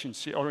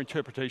translations or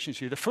interpretations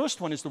here. The first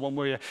one is the one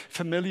we're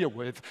familiar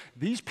with.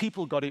 These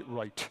people got it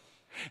right.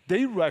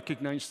 They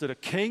recognize that a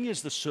king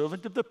is the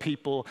servant of the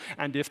people,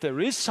 and if there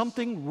is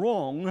something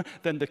wrong,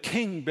 then the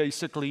king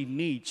basically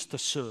needs to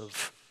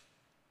serve.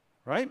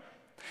 Right?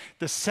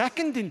 The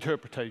second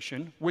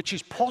interpretation, which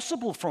is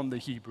possible from the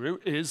Hebrew,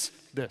 is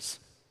this.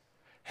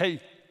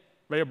 Hey,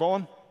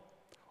 Rehoboam,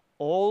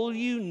 all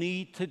you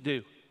need to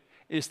do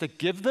is to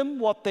give them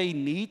what they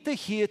need to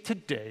hear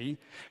today.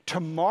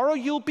 Tomorrow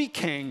you'll be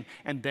king,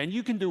 and then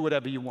you can do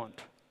whatever you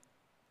want.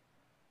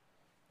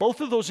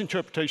 Both of those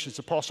interpretations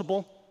are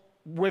possible.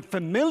 We're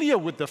familiar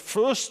with the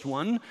first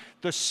one.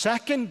 The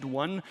second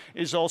one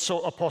is also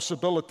a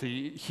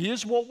possibility.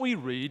 Here's what we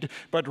read.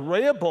 But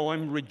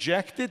Rehoboam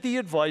rejected the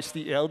advice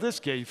the elders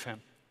gave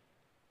him.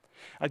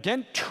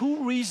 Again,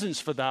 two reasons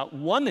for that.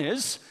 One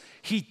is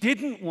he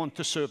didn't want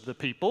to serve the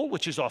people,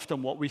 which is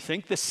often what we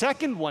think. The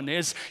second one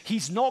is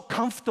he's not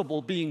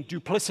comfortable being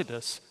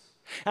duplicitous.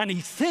 And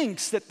he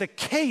thinks that the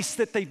case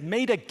that they've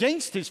made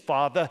against his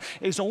father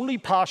is only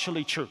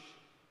partially true.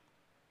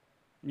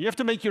 You have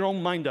to make your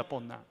own mind up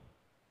on that.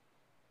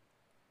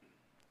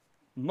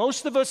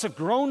 Most of us have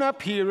grown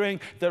up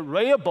hearing that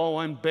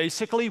Rehoboam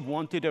basically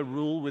wanted to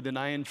rule with an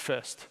iron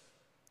fist.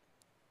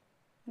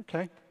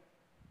 Okay.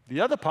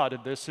 The other part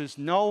of this is,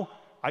 no,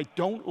 I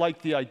don't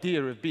like the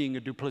idea of being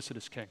a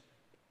duplicitous king.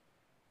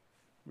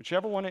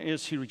 Whichever one it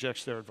is, he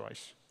rejects their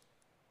advice.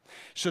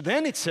 So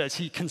then it says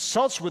he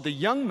consults with the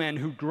young men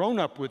who'd grown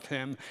up with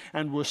him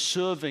and were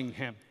serving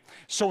him.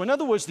 So in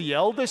other words, the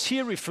elders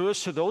here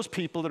refers to those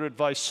people that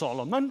advised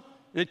Solomon.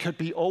 It could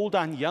be old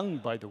and young,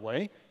 by the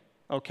way.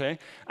 Okay?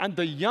 And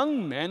the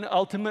young men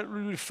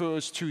ultimately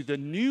refers to the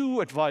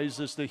new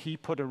advisors that he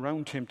put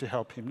around him to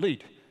help him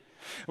lead.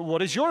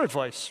 What is your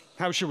advice?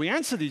 How should we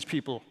answer these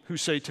people who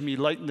say to me,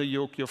 lighten the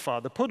yoke your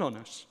father put on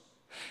us?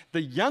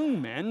 The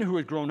young men who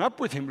had grown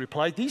up with him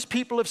replied, these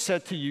people have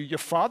said to you, your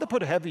father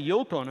put a heavy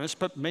yoke on us,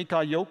 but make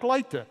our yoke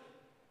lighter.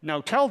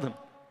 Now tell them,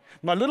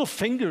 my little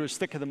finger is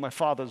thicker than my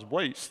father's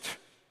waist.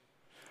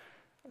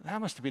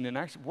 That must have been an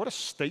accident. What a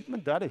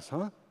statement that is,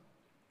 huh?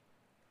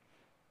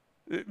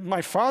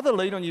 My father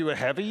laid on you a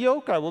heavy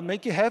yoke, I will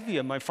make you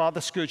heavier. My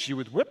father scourged you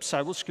with whips,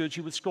 I will scourge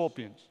you with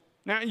scorpions.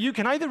 Now, you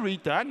can either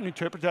read that and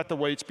interpret that the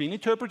way it's been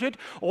interpreted,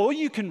 or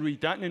you can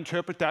read that and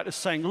interpret that as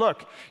saying,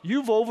 look,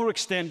 you've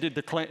over-exaggerated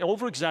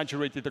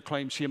the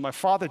claims here. My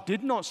father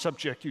did not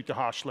subject you to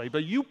harsh labor.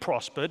 You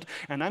prospered,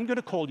 and I'm going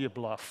to call you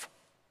bluff.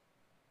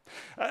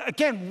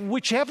 Again,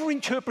 whichever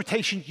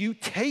interpretation you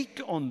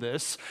take on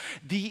this,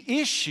 the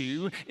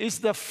issue is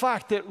the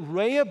fact that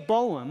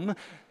Rehoboam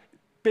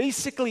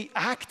basically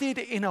acted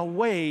in a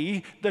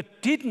way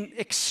that didn't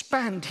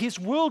expand his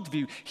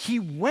worldview. He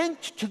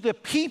went to the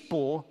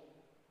people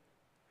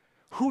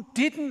who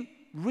didn't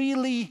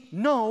really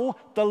know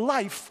the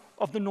life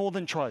of the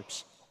northern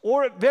tribes,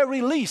 or at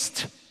very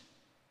least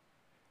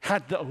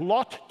had a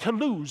lot to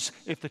lose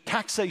if the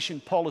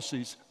taxation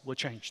policies were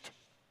changed.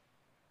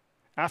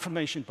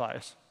 Affirmation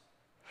bias.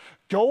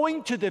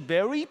 Going to the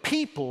very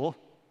people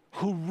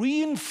who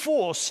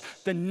reinforce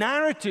the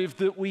narrative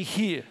that we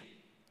hear.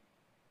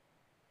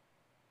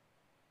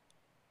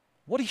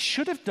 What he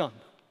should have done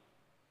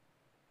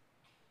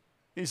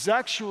is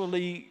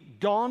actually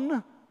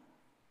gone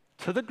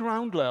to the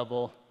ground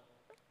level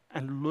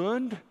and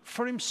learned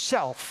for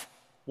himself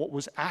what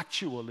was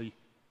actually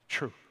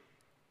true.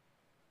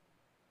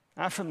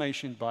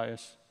 Affirmation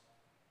bias.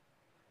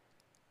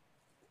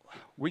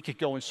 We could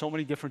go in so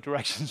many different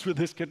directions with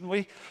this, couldn't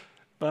we?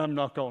 But I'm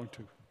not going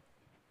to.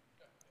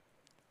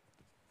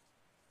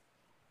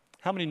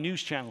 How many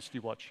news channels do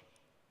you watch?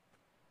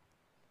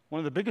 One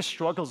of the biggest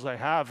struggles I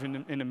have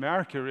in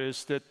America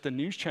is that the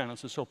news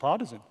channels are so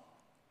partisan.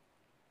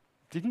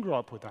 Didn't grow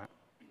up with that.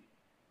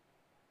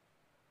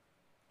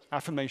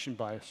 Affirmation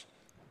bias.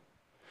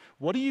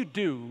 What do you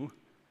do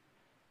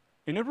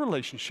in a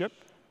relationship,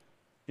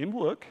 in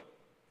work,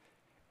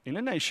 in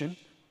a nation,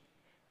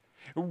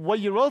 where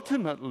you're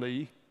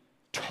ultimately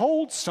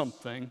told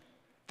something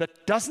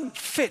that doesn't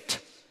fit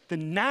the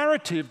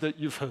narrative that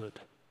you've heard?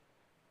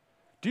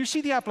 Do you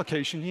see the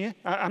application here?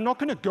 I'm not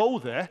going to go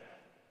there,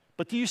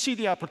 but do you see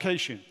the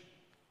application?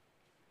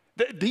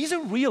 These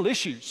are real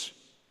issues.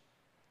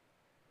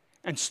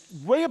 And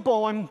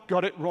Rehoboam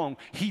got it wrong.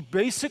 He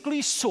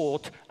basically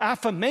sought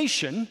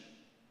affirmation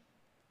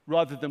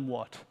rather than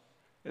what?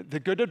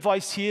 The good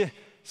advice here,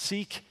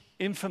 seek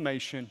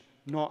information,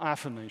 not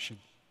affirmation.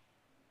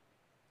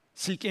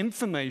 Seek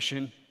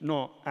information,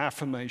 not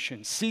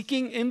affirmation.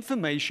 Seeking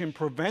information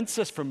prevents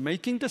us from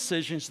making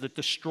decisions that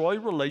destroy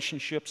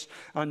relationships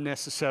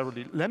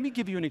unnecessarily. Let me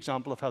give you an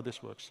example of how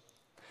this works.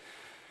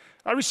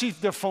 I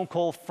received a phone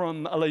call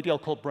from a lady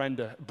called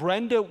Brenda.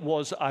 Brenda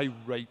was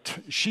irate.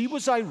 She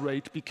was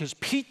irate because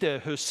Peter,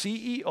 her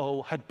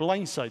CEO, had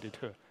blindsided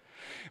her.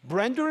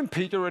 Brenda and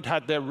Peter had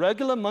had their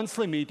regular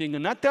monthly meeting,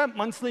 and at that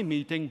monthly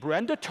meeting,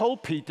 Brenda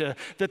told Peter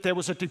that there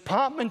was a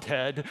department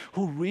head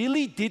who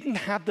really didn't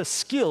have the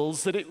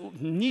skills that it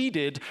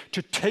needed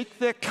to take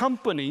their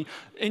company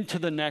into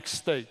the next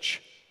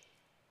stage.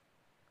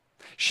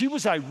 She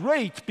was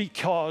irate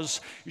because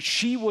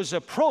she was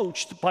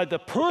approached by the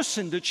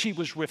person that she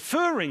was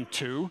referring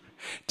to,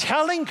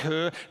 telling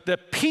her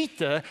that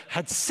Peter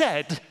had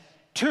said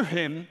to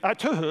him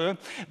that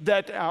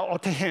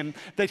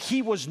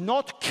he was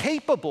not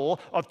capable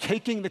of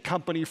taking the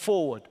company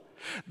forward.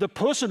 The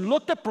person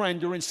looked at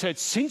Brenda and said,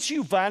 "Since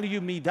you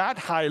value me that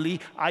highly,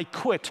 I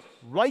quit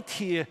right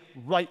here,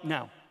 right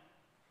now."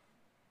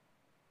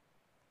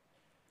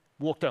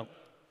 Walked out.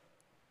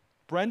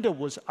 Brenda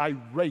was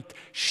irate.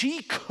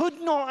 She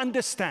could not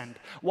understand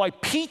why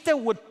Peter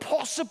would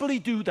possibly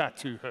do that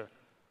to her.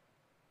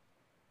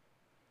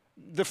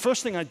 The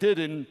first thing I did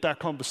in that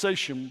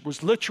conversation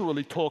was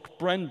literally talk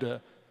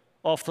Brenda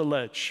off the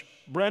ledge.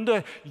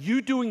 Brenda,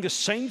 you doing the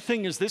same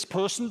thing as this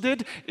person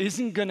did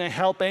isn't going to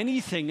help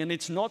anything, and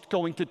it's not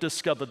going to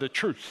discover the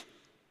truth.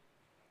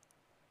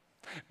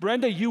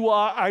 Brenda, you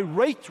are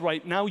irate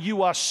right now.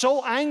 You are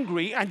so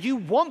angry, and you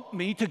want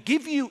me to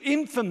give you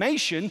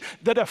information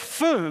that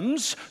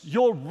affirms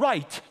your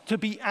right to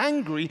be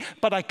angry,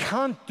 but I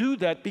can't do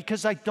that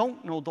because I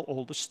don't know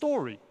all the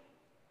story.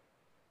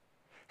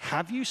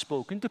 Have you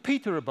spoken to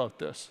Peter about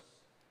this?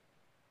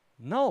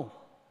 No,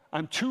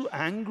 I'm too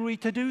angry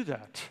to do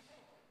that.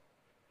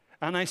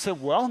 And I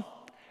said, well,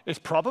 it's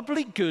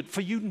probably good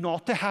for you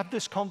not to have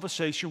this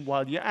conversation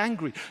while you're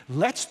angry.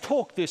 Let's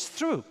talk this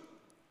through.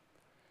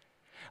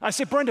 I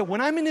said, Brenda, when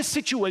I'm in a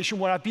situation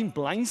where I've been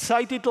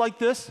blindsided like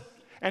this,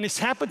 and it's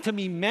happened to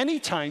me many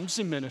times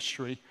in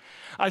ministry,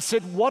 I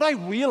said, what I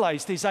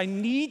realized is I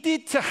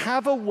needed to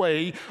have a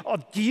way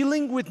of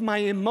dealing with my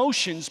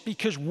emotions,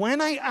 because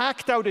when I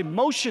act out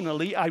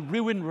emotionally, I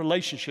ruin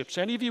relationships.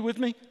 Any of you with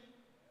me?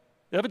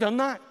 You ever done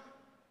that?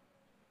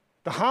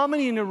 The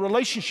harmony in a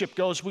relationship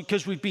goes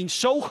because we've been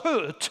so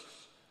hurt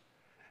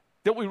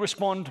that we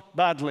respond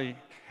badly.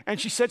 And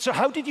she said, so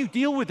how did you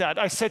deal with that?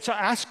 I said, so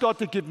ask God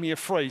to give me a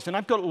phrase. And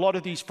I've got a lot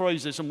of these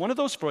phrases. And one of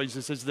those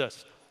phrases is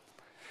this.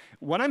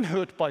 When I'm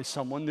hurt by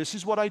someone, this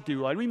is what I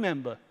do. I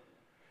remember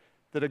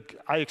that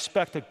I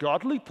expect a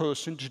godly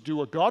person to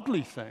do a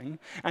godly thing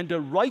and a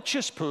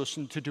righteous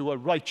person to do a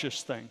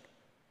righteous thing.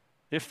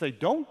 If they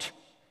don't,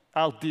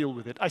 I'll deal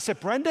with it. I said,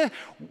 Brenda,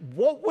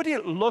 what would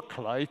it look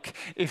like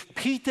if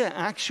Peter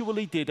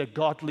actually did a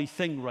godly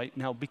thing right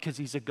now because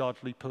he's a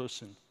godly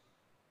person?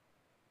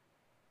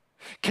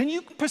 Can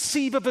you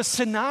perceive of a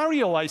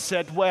scenario, I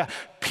said, where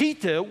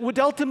Peter would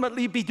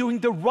ultimately be doing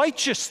the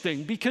righteous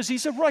thing because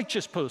he's a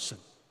righteous person?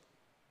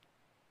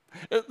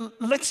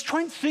 Let's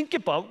try and think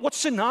about what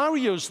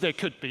scenarios there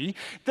could be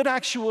that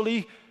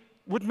actually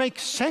would make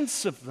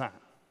sense of that.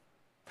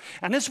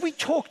 And as we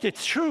talked it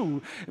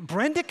through,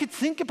 Brenda could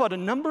think about a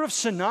number of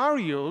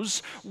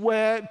scenarios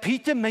where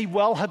Peter may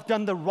well have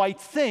done the right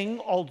thing,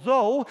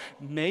 although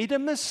made a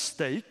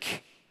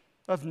mistake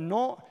of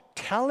not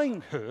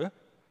telling her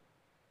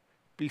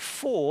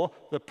before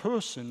the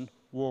person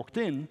walked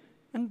in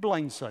and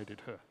blindsided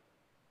her.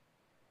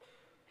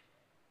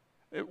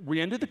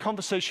 We ended the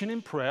conversation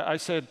in prayer. I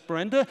said,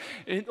 Brenda,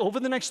 over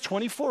the next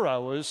 24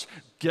 hours,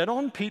 get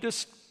on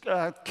Peter's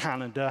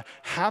calendar,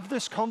 have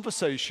this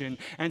conversation,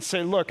 and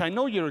say, look, I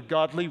know you're a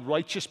godly,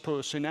 righteous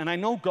person, and I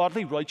know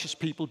godly, righteous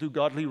people do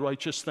godly,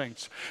 righteous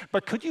things.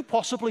 But could you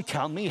possibly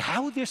tell me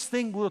how this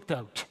thing worked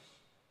out?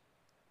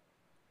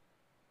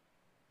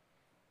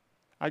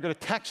 I got a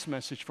text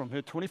message from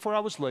her 24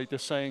 hours later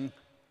saying,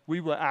 we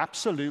were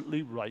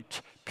absolutely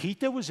right.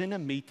 Peter was in a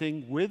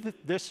meeting with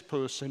this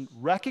person,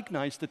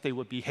 recognized that they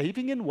were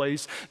behaving in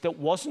ways that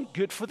wasn't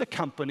good for the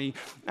company,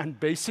 and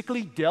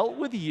basically dealt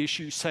with the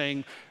issue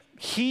saying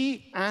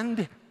he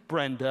and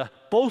Brenda,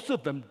 both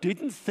of them,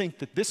 didn't think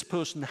that this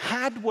person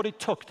had what it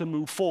took to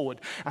move forward.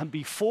 And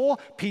before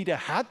Peter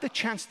had the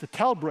chance to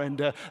tell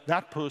Brenda,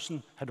 that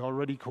person had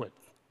already quit.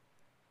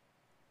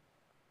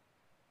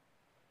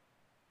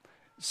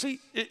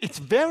 See, it's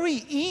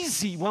very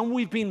easy when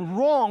we've been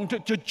wrong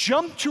to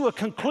jump to a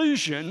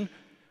conclusion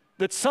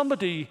that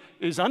somebody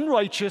is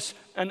unrighteous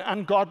and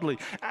ungodly.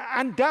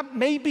 And that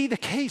may be the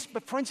case,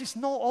 but friends, it's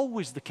not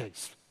always the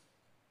case.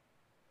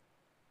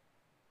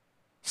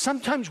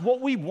 Sometimes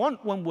what we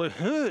want when we're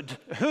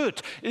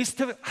hurt is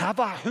to have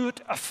our hurt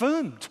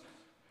affirmed.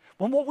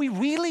 When what we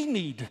really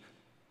need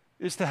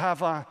is to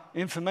have our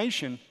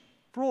information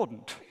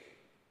broadened.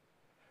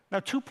 Now,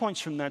 2 points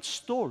from that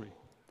story.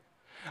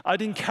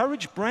 I'd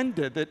encourage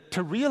Brenda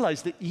to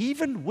realize that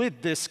even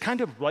with this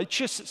kind of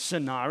righteous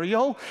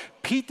scenario,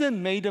 Peter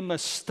made a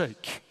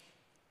mistake.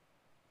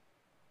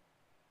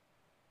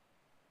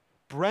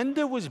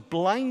 Brenda was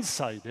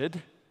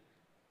blindsided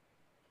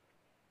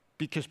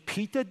because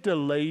Peter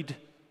delayed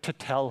to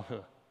tell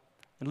her.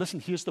 And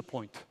listen, here's the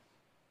point.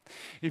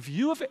 If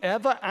you have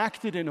ever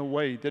acted in a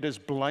way that has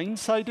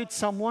blindsided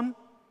someone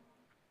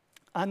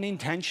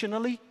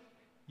unintentionally,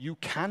 you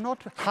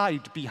cannot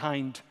hide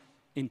behind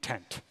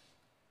intent.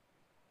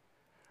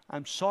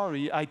 I'm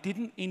sorry, I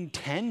didn't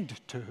intend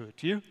to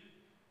hurt you.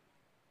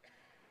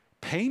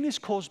 Pain is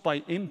caused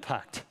by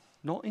impact,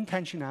 not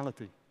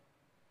intentionality.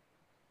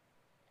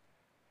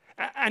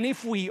 And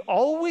if we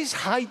always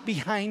hide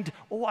behind,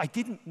 oh, I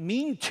didn't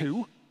mean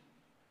to,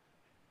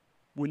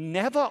 we're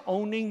never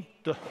owning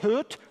the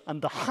hurt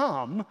and the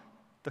harm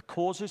that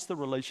causes the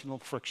relational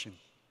friction.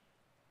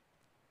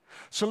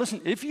 So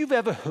listen, if you've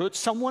ever hurt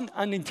someone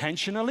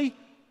unintentionally,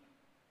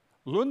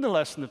 learn the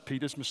lesson of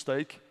Peter's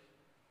mistake.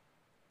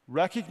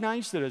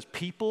 Recognize that as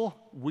people,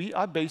 we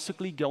are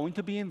basically going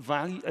to be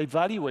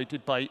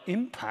evaluated by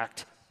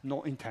impact,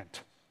 not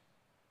intent.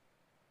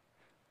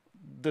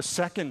 The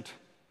second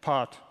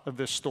part of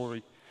this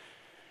story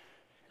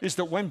is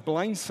that when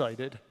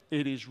blindsided,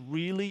 it is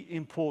really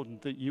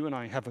important that you and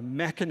I have a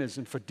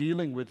mechanism for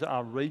dealing with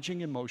our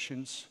raging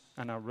emotions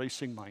and our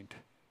racing mind.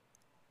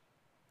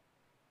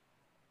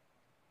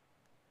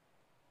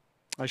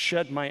 I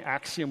shared my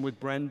axiom with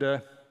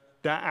Brenda.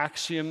 That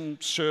axiom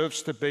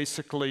serves to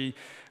basically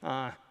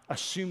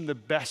assume the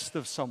best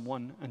of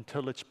someone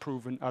until it's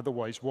proven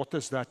otherwise. What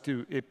does that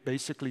do? It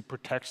basically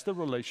protects the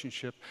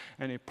relationship,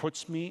 and it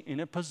puts me in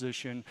a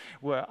position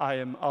where I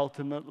am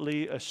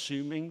ultimately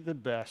assuming the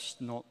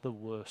best, not the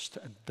worst.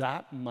 And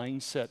that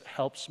mindset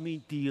helps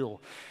me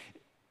deal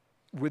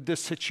with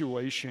this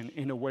situation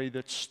in a way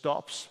that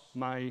stops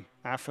my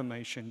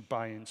affirmation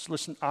buy-ins.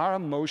 Listen, our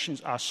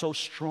emotions are so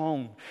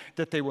strong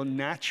that they will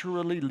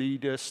naturally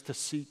lead us to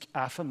seek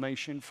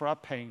affirmation for our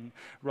pain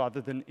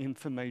rather than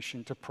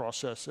information to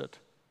process it.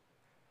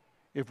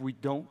 If we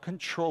don't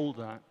control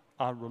that,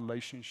 our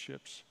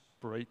relationships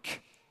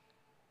break.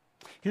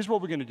 Here's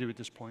what we're going to do at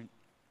this point.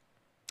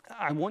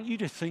 I want you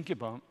to think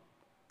about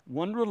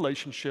one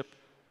relationship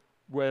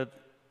where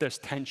there's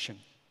tension.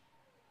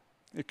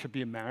 It could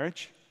be a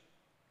marriage.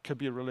 Could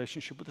be a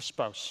relationship with a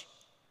spouse.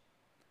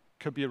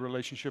 Could be a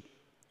relationship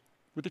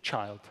with a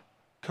child.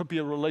 Could be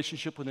a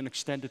relationship with an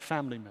extended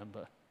family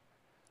member.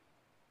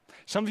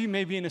 Some of you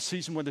may be in a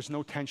season where there's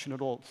no tension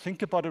at all.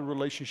 Think about a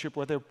relationship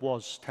where there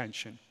was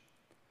tension.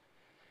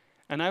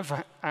 And I've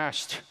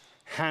asked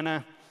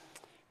Hannah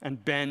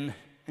and Ben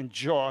and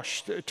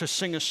Josh to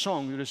sing a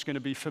song that is going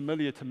to be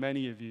familiar to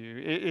many of you.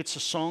 It's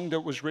a song that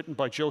was written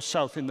by Joe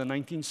South in the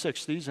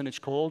 1960s, and it's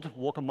called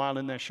Walk a Mile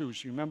in Their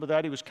Shoes. You remember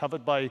that? It was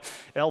covered by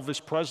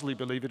Elvis Presley,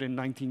 believe it, in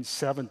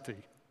 1970.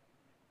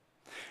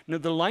 Now,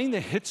 the line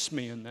that hits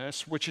me in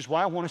this, which is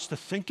why I want us to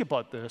think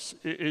about this,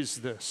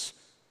 is this.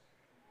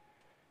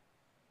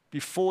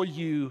 Before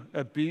you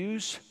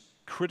abuse,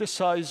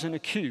 criticize, and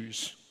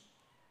accuse,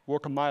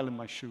 walk a mile in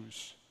my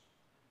shoes.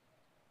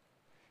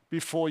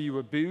 Before you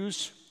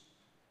abuse,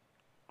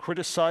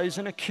 criticize,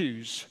 and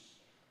accuse,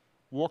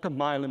 walk a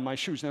mile in my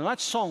shoes. Now, that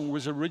song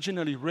was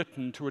originally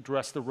written to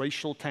address the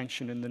racial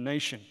tension in the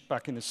nation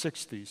back in the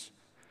 60s.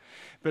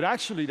 But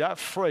actually, that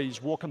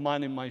phrase, walk a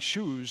mile in my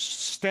shoes,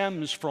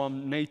 stems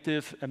from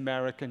Native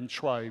American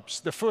tribes.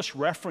 The first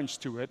reference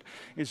to it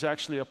is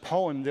actually a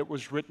poem that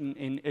was written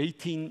in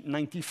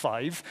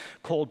 1895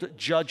 called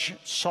Judge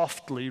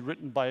Softly,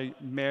 written by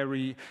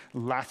Mary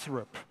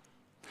Lathrop.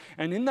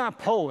 And in that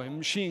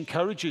poem, she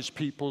encourages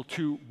people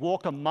to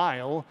walk a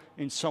mile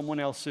in someone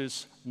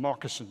else's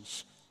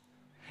moccasins.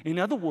 In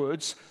other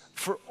words,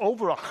 for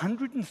over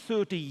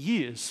 130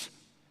 years,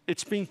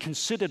 it's been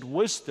considered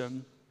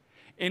wisdom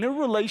in a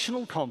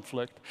relational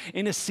conflict,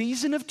 in a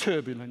season of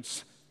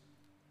turbulence,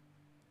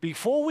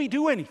 before we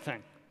do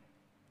anything,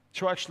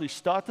 to actually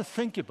start to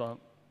think about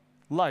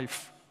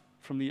life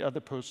from the other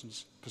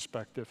person's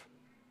perspective.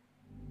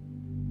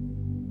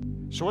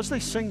 So as they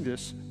sing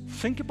this,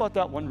 think about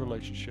that one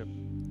relationship.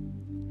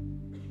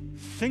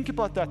 Think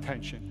about that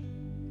tension.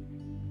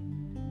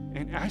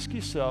 And ask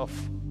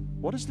yourself,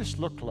 what does this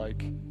look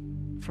like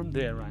from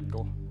their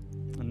angle?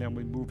 And then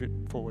we move it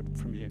forward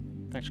from here.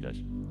 Thanks,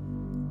 guys.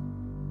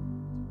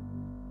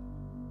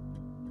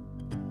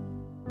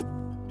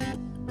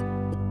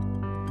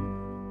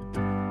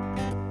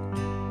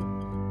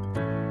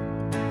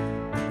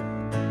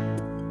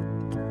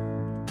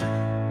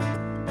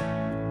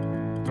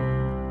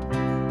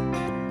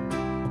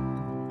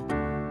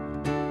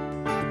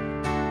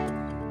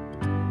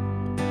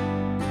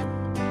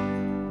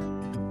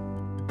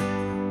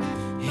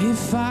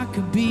 If I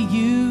could be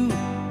you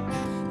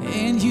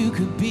and you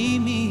could be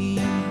me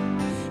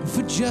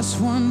for just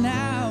 1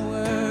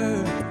 hour,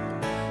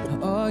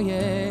 oh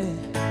yeah.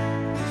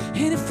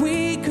 And if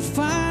we could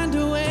find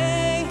a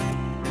way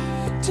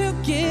to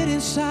get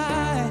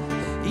inside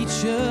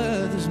each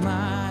other's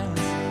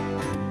minds,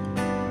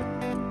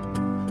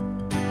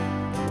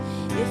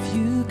 if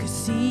you could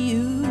see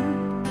you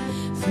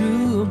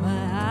through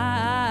my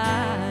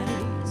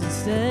eyes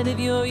instead of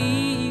your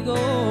ego,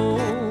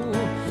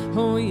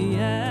 oh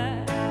yeah,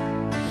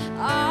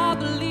 I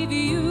believe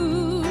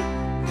you'd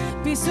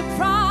be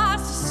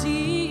surprised to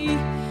see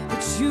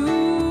that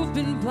you've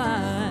been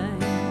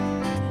blind.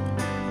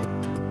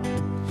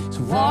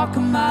 So walk a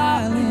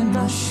mile in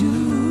my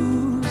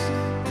shoes,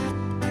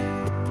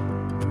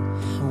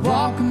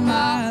 walk a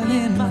mile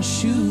in my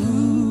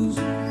shoes.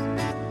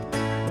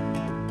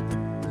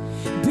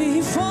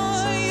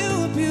 Before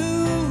you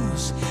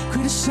abuse,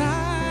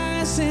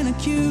 criticize and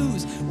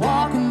accuse,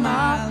 walk a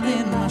mile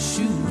in my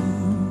shoes.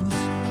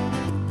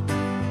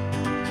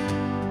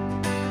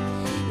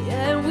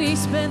 We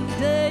spend the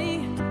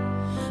day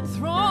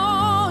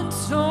throwing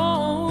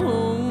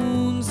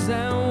stones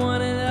at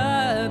one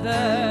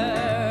another,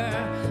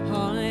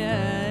 oh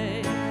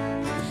yeah.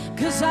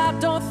 'Cause I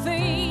don't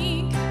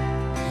think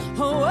I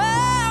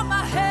wear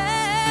my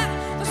hair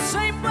the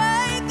same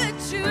way that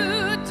you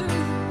do.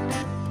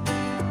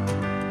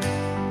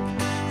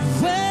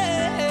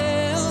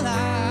 Well,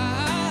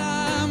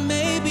 I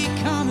may be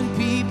common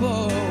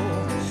people,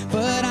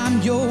 but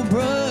I'm your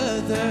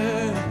brother.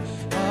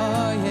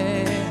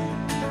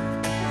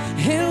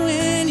 And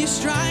when you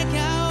strike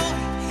out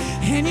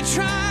and you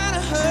try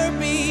to hurt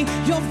me,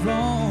 you're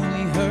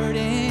only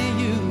hurting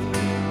you.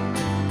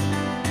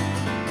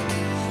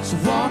 So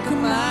walk a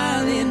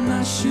mile in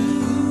my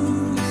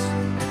shoes,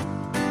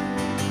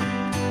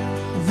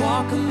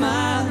 walk a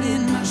mile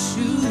in my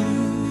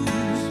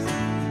shoes.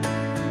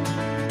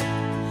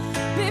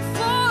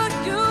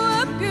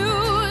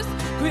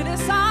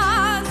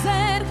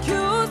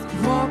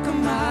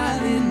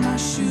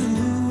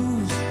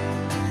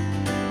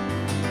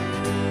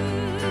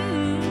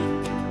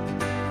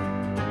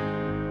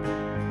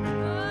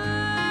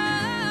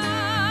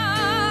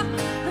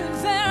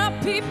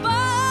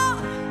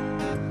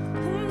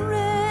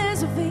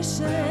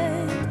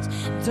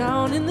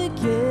 down in the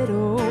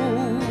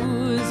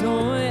ghettos,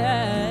 oh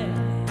yeah,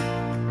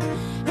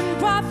 and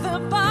brought the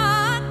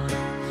bond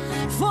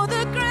for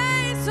the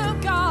grace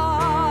of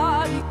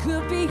God. It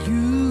could be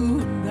you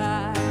and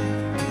I.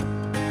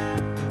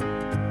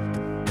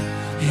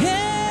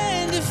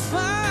 And if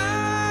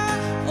I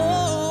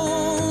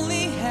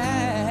only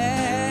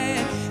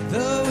had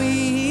the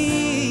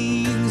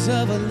wings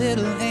of a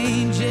little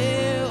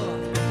angel,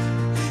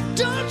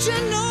 don't you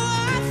know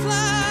I'd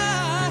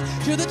fly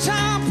to the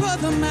top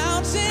of the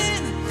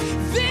mountain,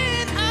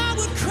 then I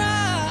would cry.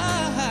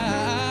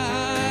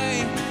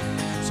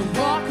 So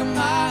walk a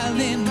mile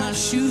in my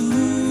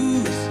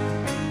shoes,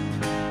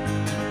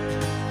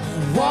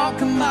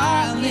 walk a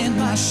mile in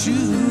my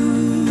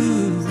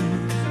shoes,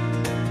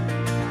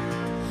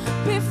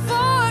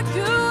 before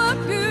you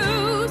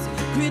abuse,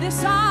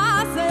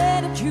 criticize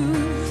and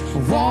accuse.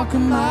 Walk a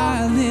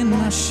mile in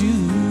my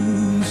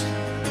shoes.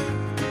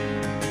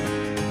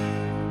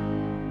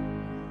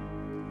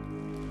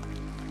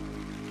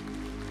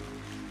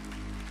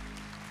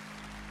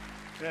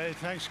 Hey,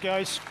 thanks,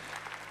 guys.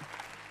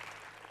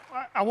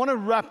 I want to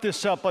wrap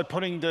this up by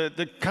putting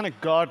the kind of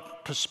God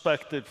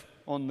perspective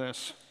on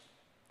this.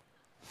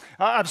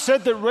 I've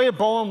said that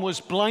Rehoboam was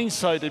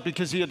blindsided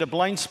because he had a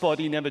blind spot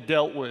he never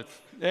dealt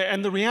with.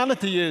 And the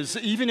reality is,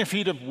 even if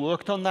he'd have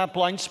worked on that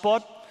blind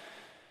spot,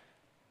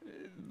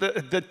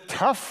 the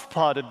tough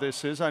part of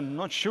this is I'm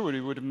not sure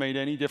it would have made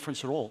any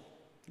difference at all.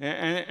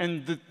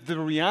 And the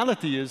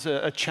reality is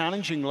a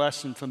challenging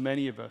lesson for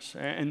many of us.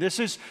 And this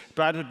is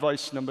bad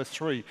advice number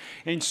 3.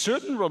 In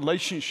certain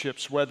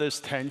relationships where there's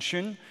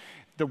tension,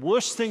 the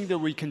worst thing that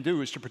we can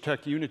do is to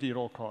protect unity at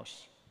all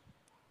costs.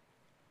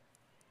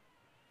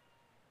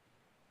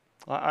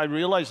 I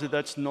realize that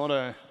that's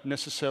not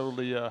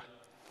necessarily a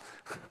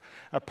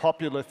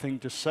popular thing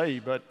to say,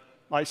 but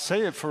I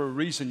say it for a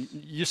reason.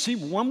 You see,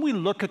 when we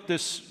look at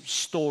this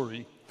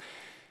story,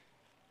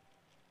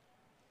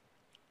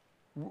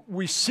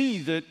 we see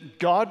that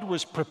God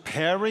was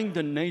preparing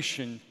the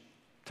nation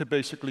to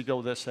basically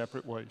go their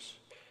separate ways.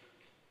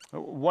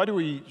 Why do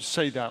we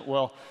say that?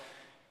 Well,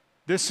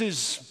 this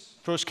is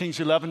 1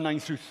 Kings 11, 9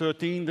 through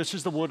 13. This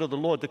is the word of the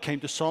Lord that came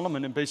to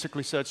Solomon and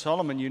basically said,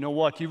 Solomon, you know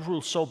what? You've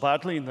ruled so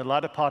badly in the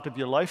latter part of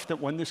your life that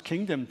when this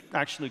kingdom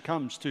actually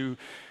comes to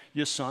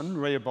your son,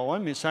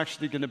 Rehoboam, it's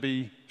actually going to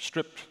be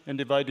stripped and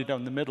divided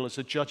down the middle as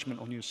a judgment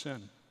on your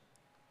sin.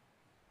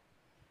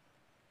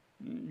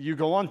 You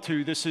go on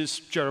to, this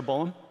is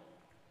Jeroboam.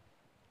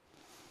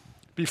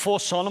 Before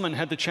Solomon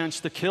had the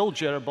chance to kill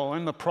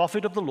Jeroboam, a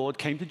prophet of the Lord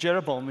came to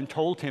Jeroboam and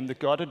told him that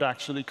God had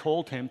actually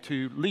called him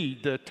to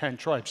lead the 10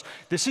 tribes.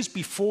 This is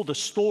before the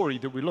story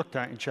that we looked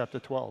at in chapter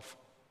 12.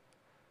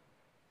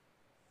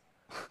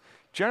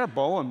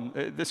 Jeroboam,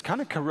 this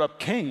kind of corrupt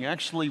king,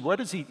 actually, where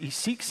does he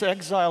seeks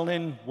exile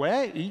in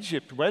where?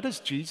 Egypt. Where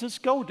does Jesus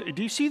go?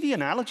 Do you see the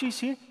analogies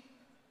here?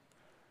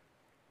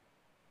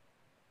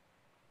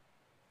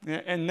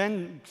 And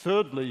then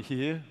thirdly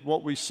here,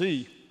 what we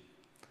see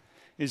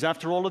is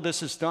after all of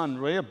this is done,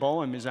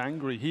 Rehoboam is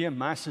angry. He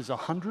amasses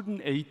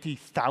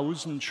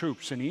 180,000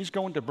 troops, and he's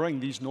going to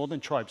bring these northern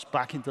tribes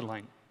back into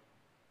line.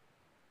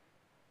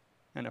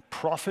 And a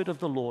prophet of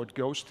the Lord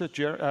goes to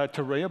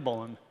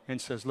Rehoboam and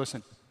says,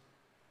 listen,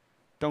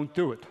 don't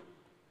do it,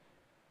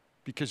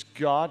 because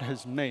God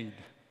has made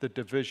the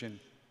division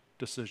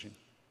decision.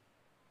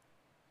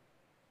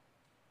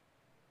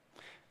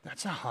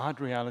 That's a hard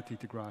reality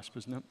to grasp,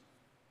 isn't it?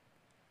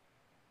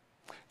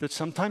 That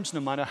sometimes no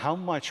matter how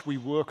much we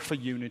work for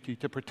unity,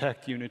 to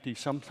protect unity,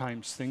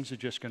 sometimes things are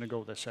just going to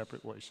go their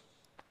separate ways.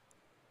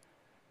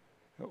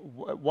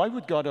 Why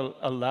would God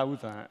allow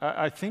that?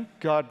 I think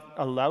God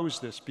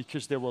allows this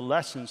because there were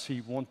lessons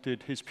he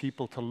wanted his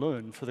people to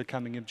learn for the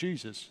coming of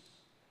Jesus.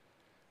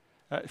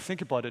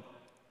 Think about it.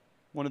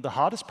 One of the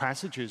hardest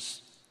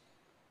passages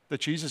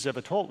that Jesus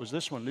ever taught was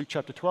this one, Luke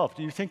chapter 12.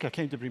 Do you think I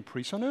came to bring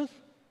peace on earth?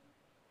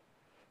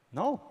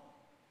 No.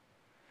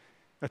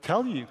 I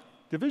tell you,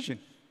 division.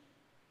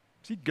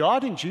 See,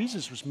 God in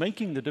Jesus was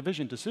making the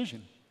division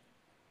decision.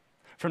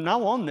 From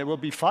now on, there will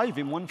be 5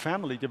 in one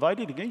family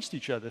divided against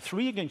each other,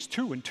 3 against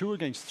 2 and 2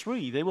 against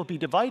 3. They will be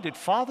divided,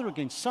 father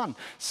against son,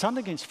 son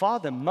against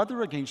father,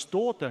 mother against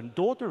daughter, and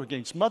daughter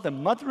against mother,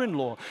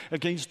 mother-in-law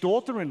against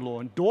daughter-in-law,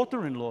 and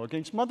daughter-in-law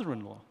against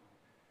mother-in-law.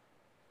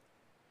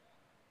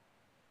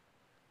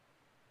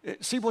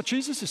 See, what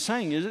Jesus is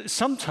saying is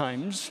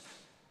sometimes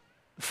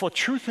for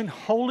truth and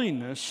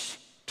holiness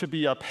to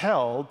be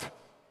upheld,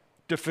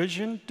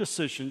 division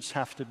decisions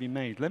have to be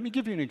made. Let me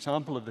give you an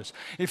example of this.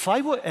 If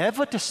I were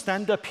ever to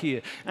stand up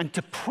here and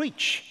to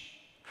preach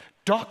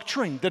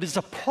doctrine that is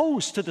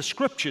opposed to the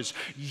scriptures,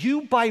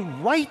 you by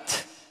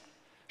right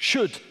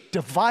should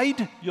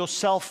divide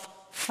yourself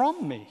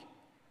from me.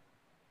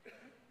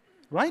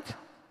 Right?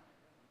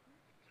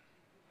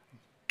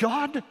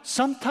 God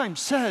sometimes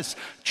says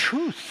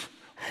truth,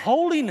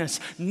 holiness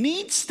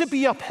needs to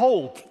be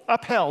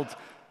upheld.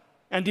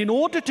 And in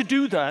order to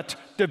do that,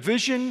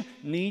 division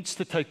needs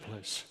to take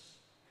place.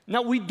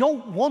 Now, we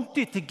don't want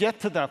it to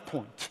get to that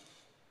point.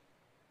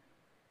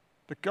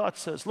 But God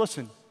says,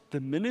 listen,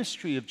 the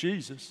ministry of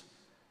Jesus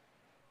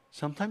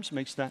sometimes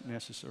makes that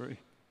necessary.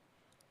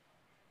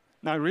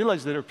 Now, I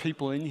realize there are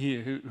people in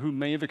here who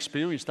may have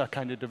experienced that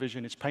kind of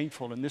division. It's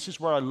painful. And this is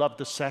where I love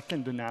the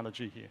second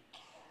analogy here.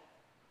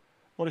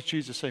 What does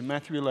Jesus say?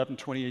 Matthew 11,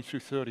 28 through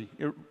 30.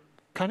 It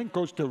kind of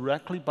goes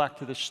directly back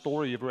to the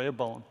story of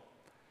Rehoboam.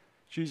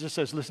 Jesus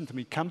says, listen to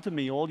me. Come to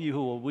me, all you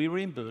who are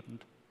weary and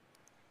burdened,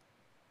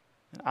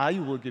 and I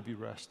will give you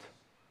rest.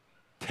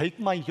 Take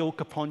my yoke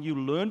upon you,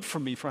 learn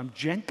from me, for I'm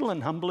gentle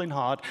and humble in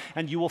heart,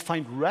 and you will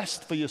find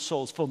rest for your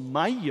souls. For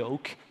my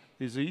yoke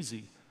is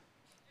easy,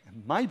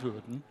 and my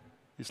burden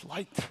is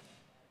light.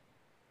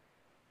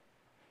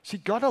 See,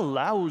 God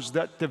allows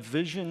that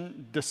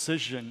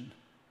decision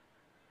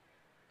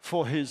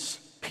for his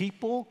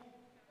people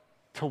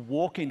to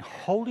walk in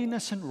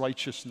holiness and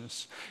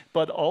righteousness,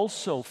 but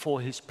also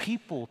for his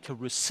people to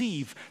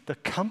receive the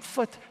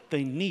comfort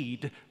they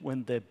need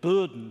when their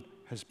burden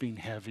has been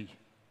heavy.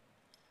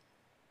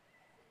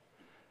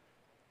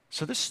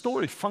 So this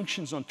story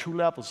functions on two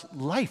levels.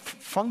 Life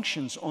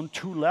functions on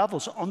two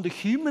levels. On the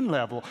human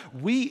level,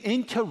 we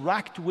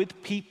interact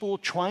with people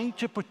trying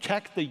to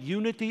protect the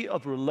unity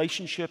of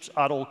relationships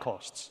at all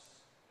costs.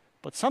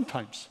 But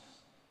sometimes,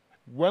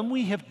 when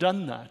we have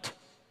done that,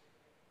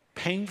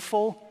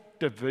 painful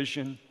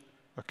division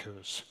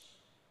occurs.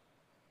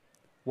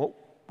 What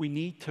we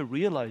need to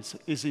realize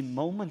is in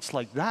moments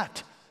like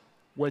that,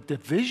 where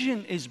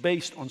division is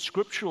based on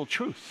scriptural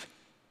truth,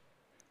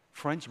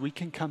 friends, we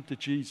can come to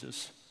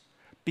Jesus,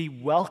 be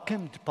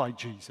welcomed by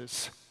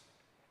Jesus,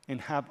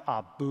 and have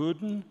our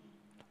burden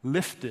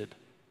lifted,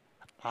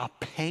 our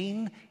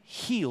pain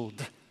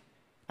healed,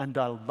 and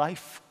our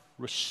life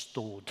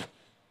restored.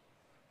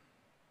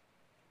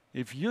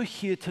 If you're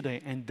here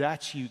today and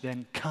that's you,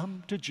 then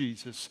come to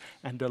Jesus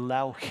and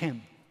allow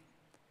him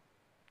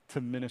to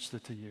minister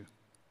to you.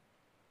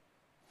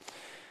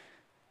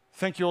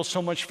 Thank you all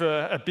so much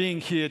for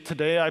being here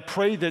today. I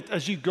pray that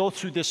as you go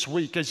through this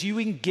week, as you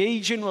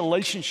engage in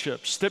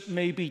relationships that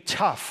may be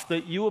tough,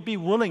 that you will be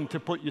willing to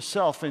put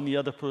yourself in the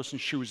other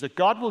person's shoes, that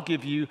God will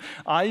give you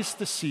eyes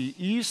to see,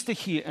 ears to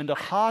hear, and a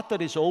heart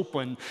that is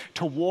open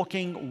to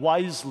walking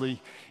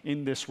wisely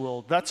in this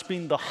world. That's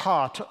been the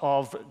heart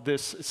of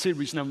this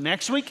series. Now,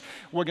 next week,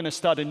 we're going to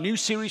start a new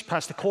series.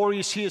 Pastor Corey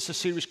is here. It's a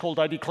series called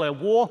I Declare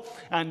War,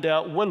 and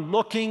we're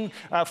looking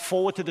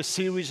forward to the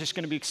series. It's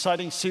going to be an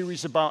exciting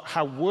series about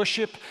how worship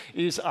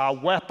is our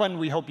weapon.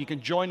 We hope you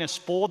can join us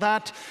for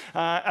that.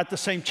 At the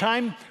same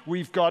time,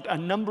 we've got a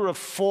number of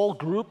fall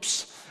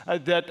groups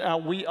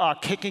that we are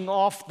kicking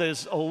off.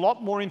 There's a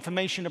lot more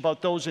information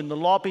about those in the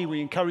lobby.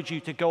 We encourage you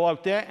to go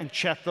out there and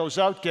check those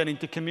out, get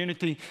into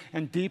community,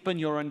 and deepen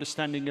your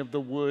understanding of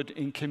the word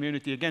in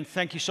community. Again,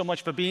 thank you so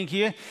much for being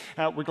here.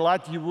 We're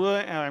glad you were,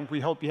 and we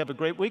hope you have a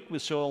great week. We'll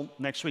see you all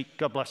next week.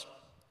 God bless.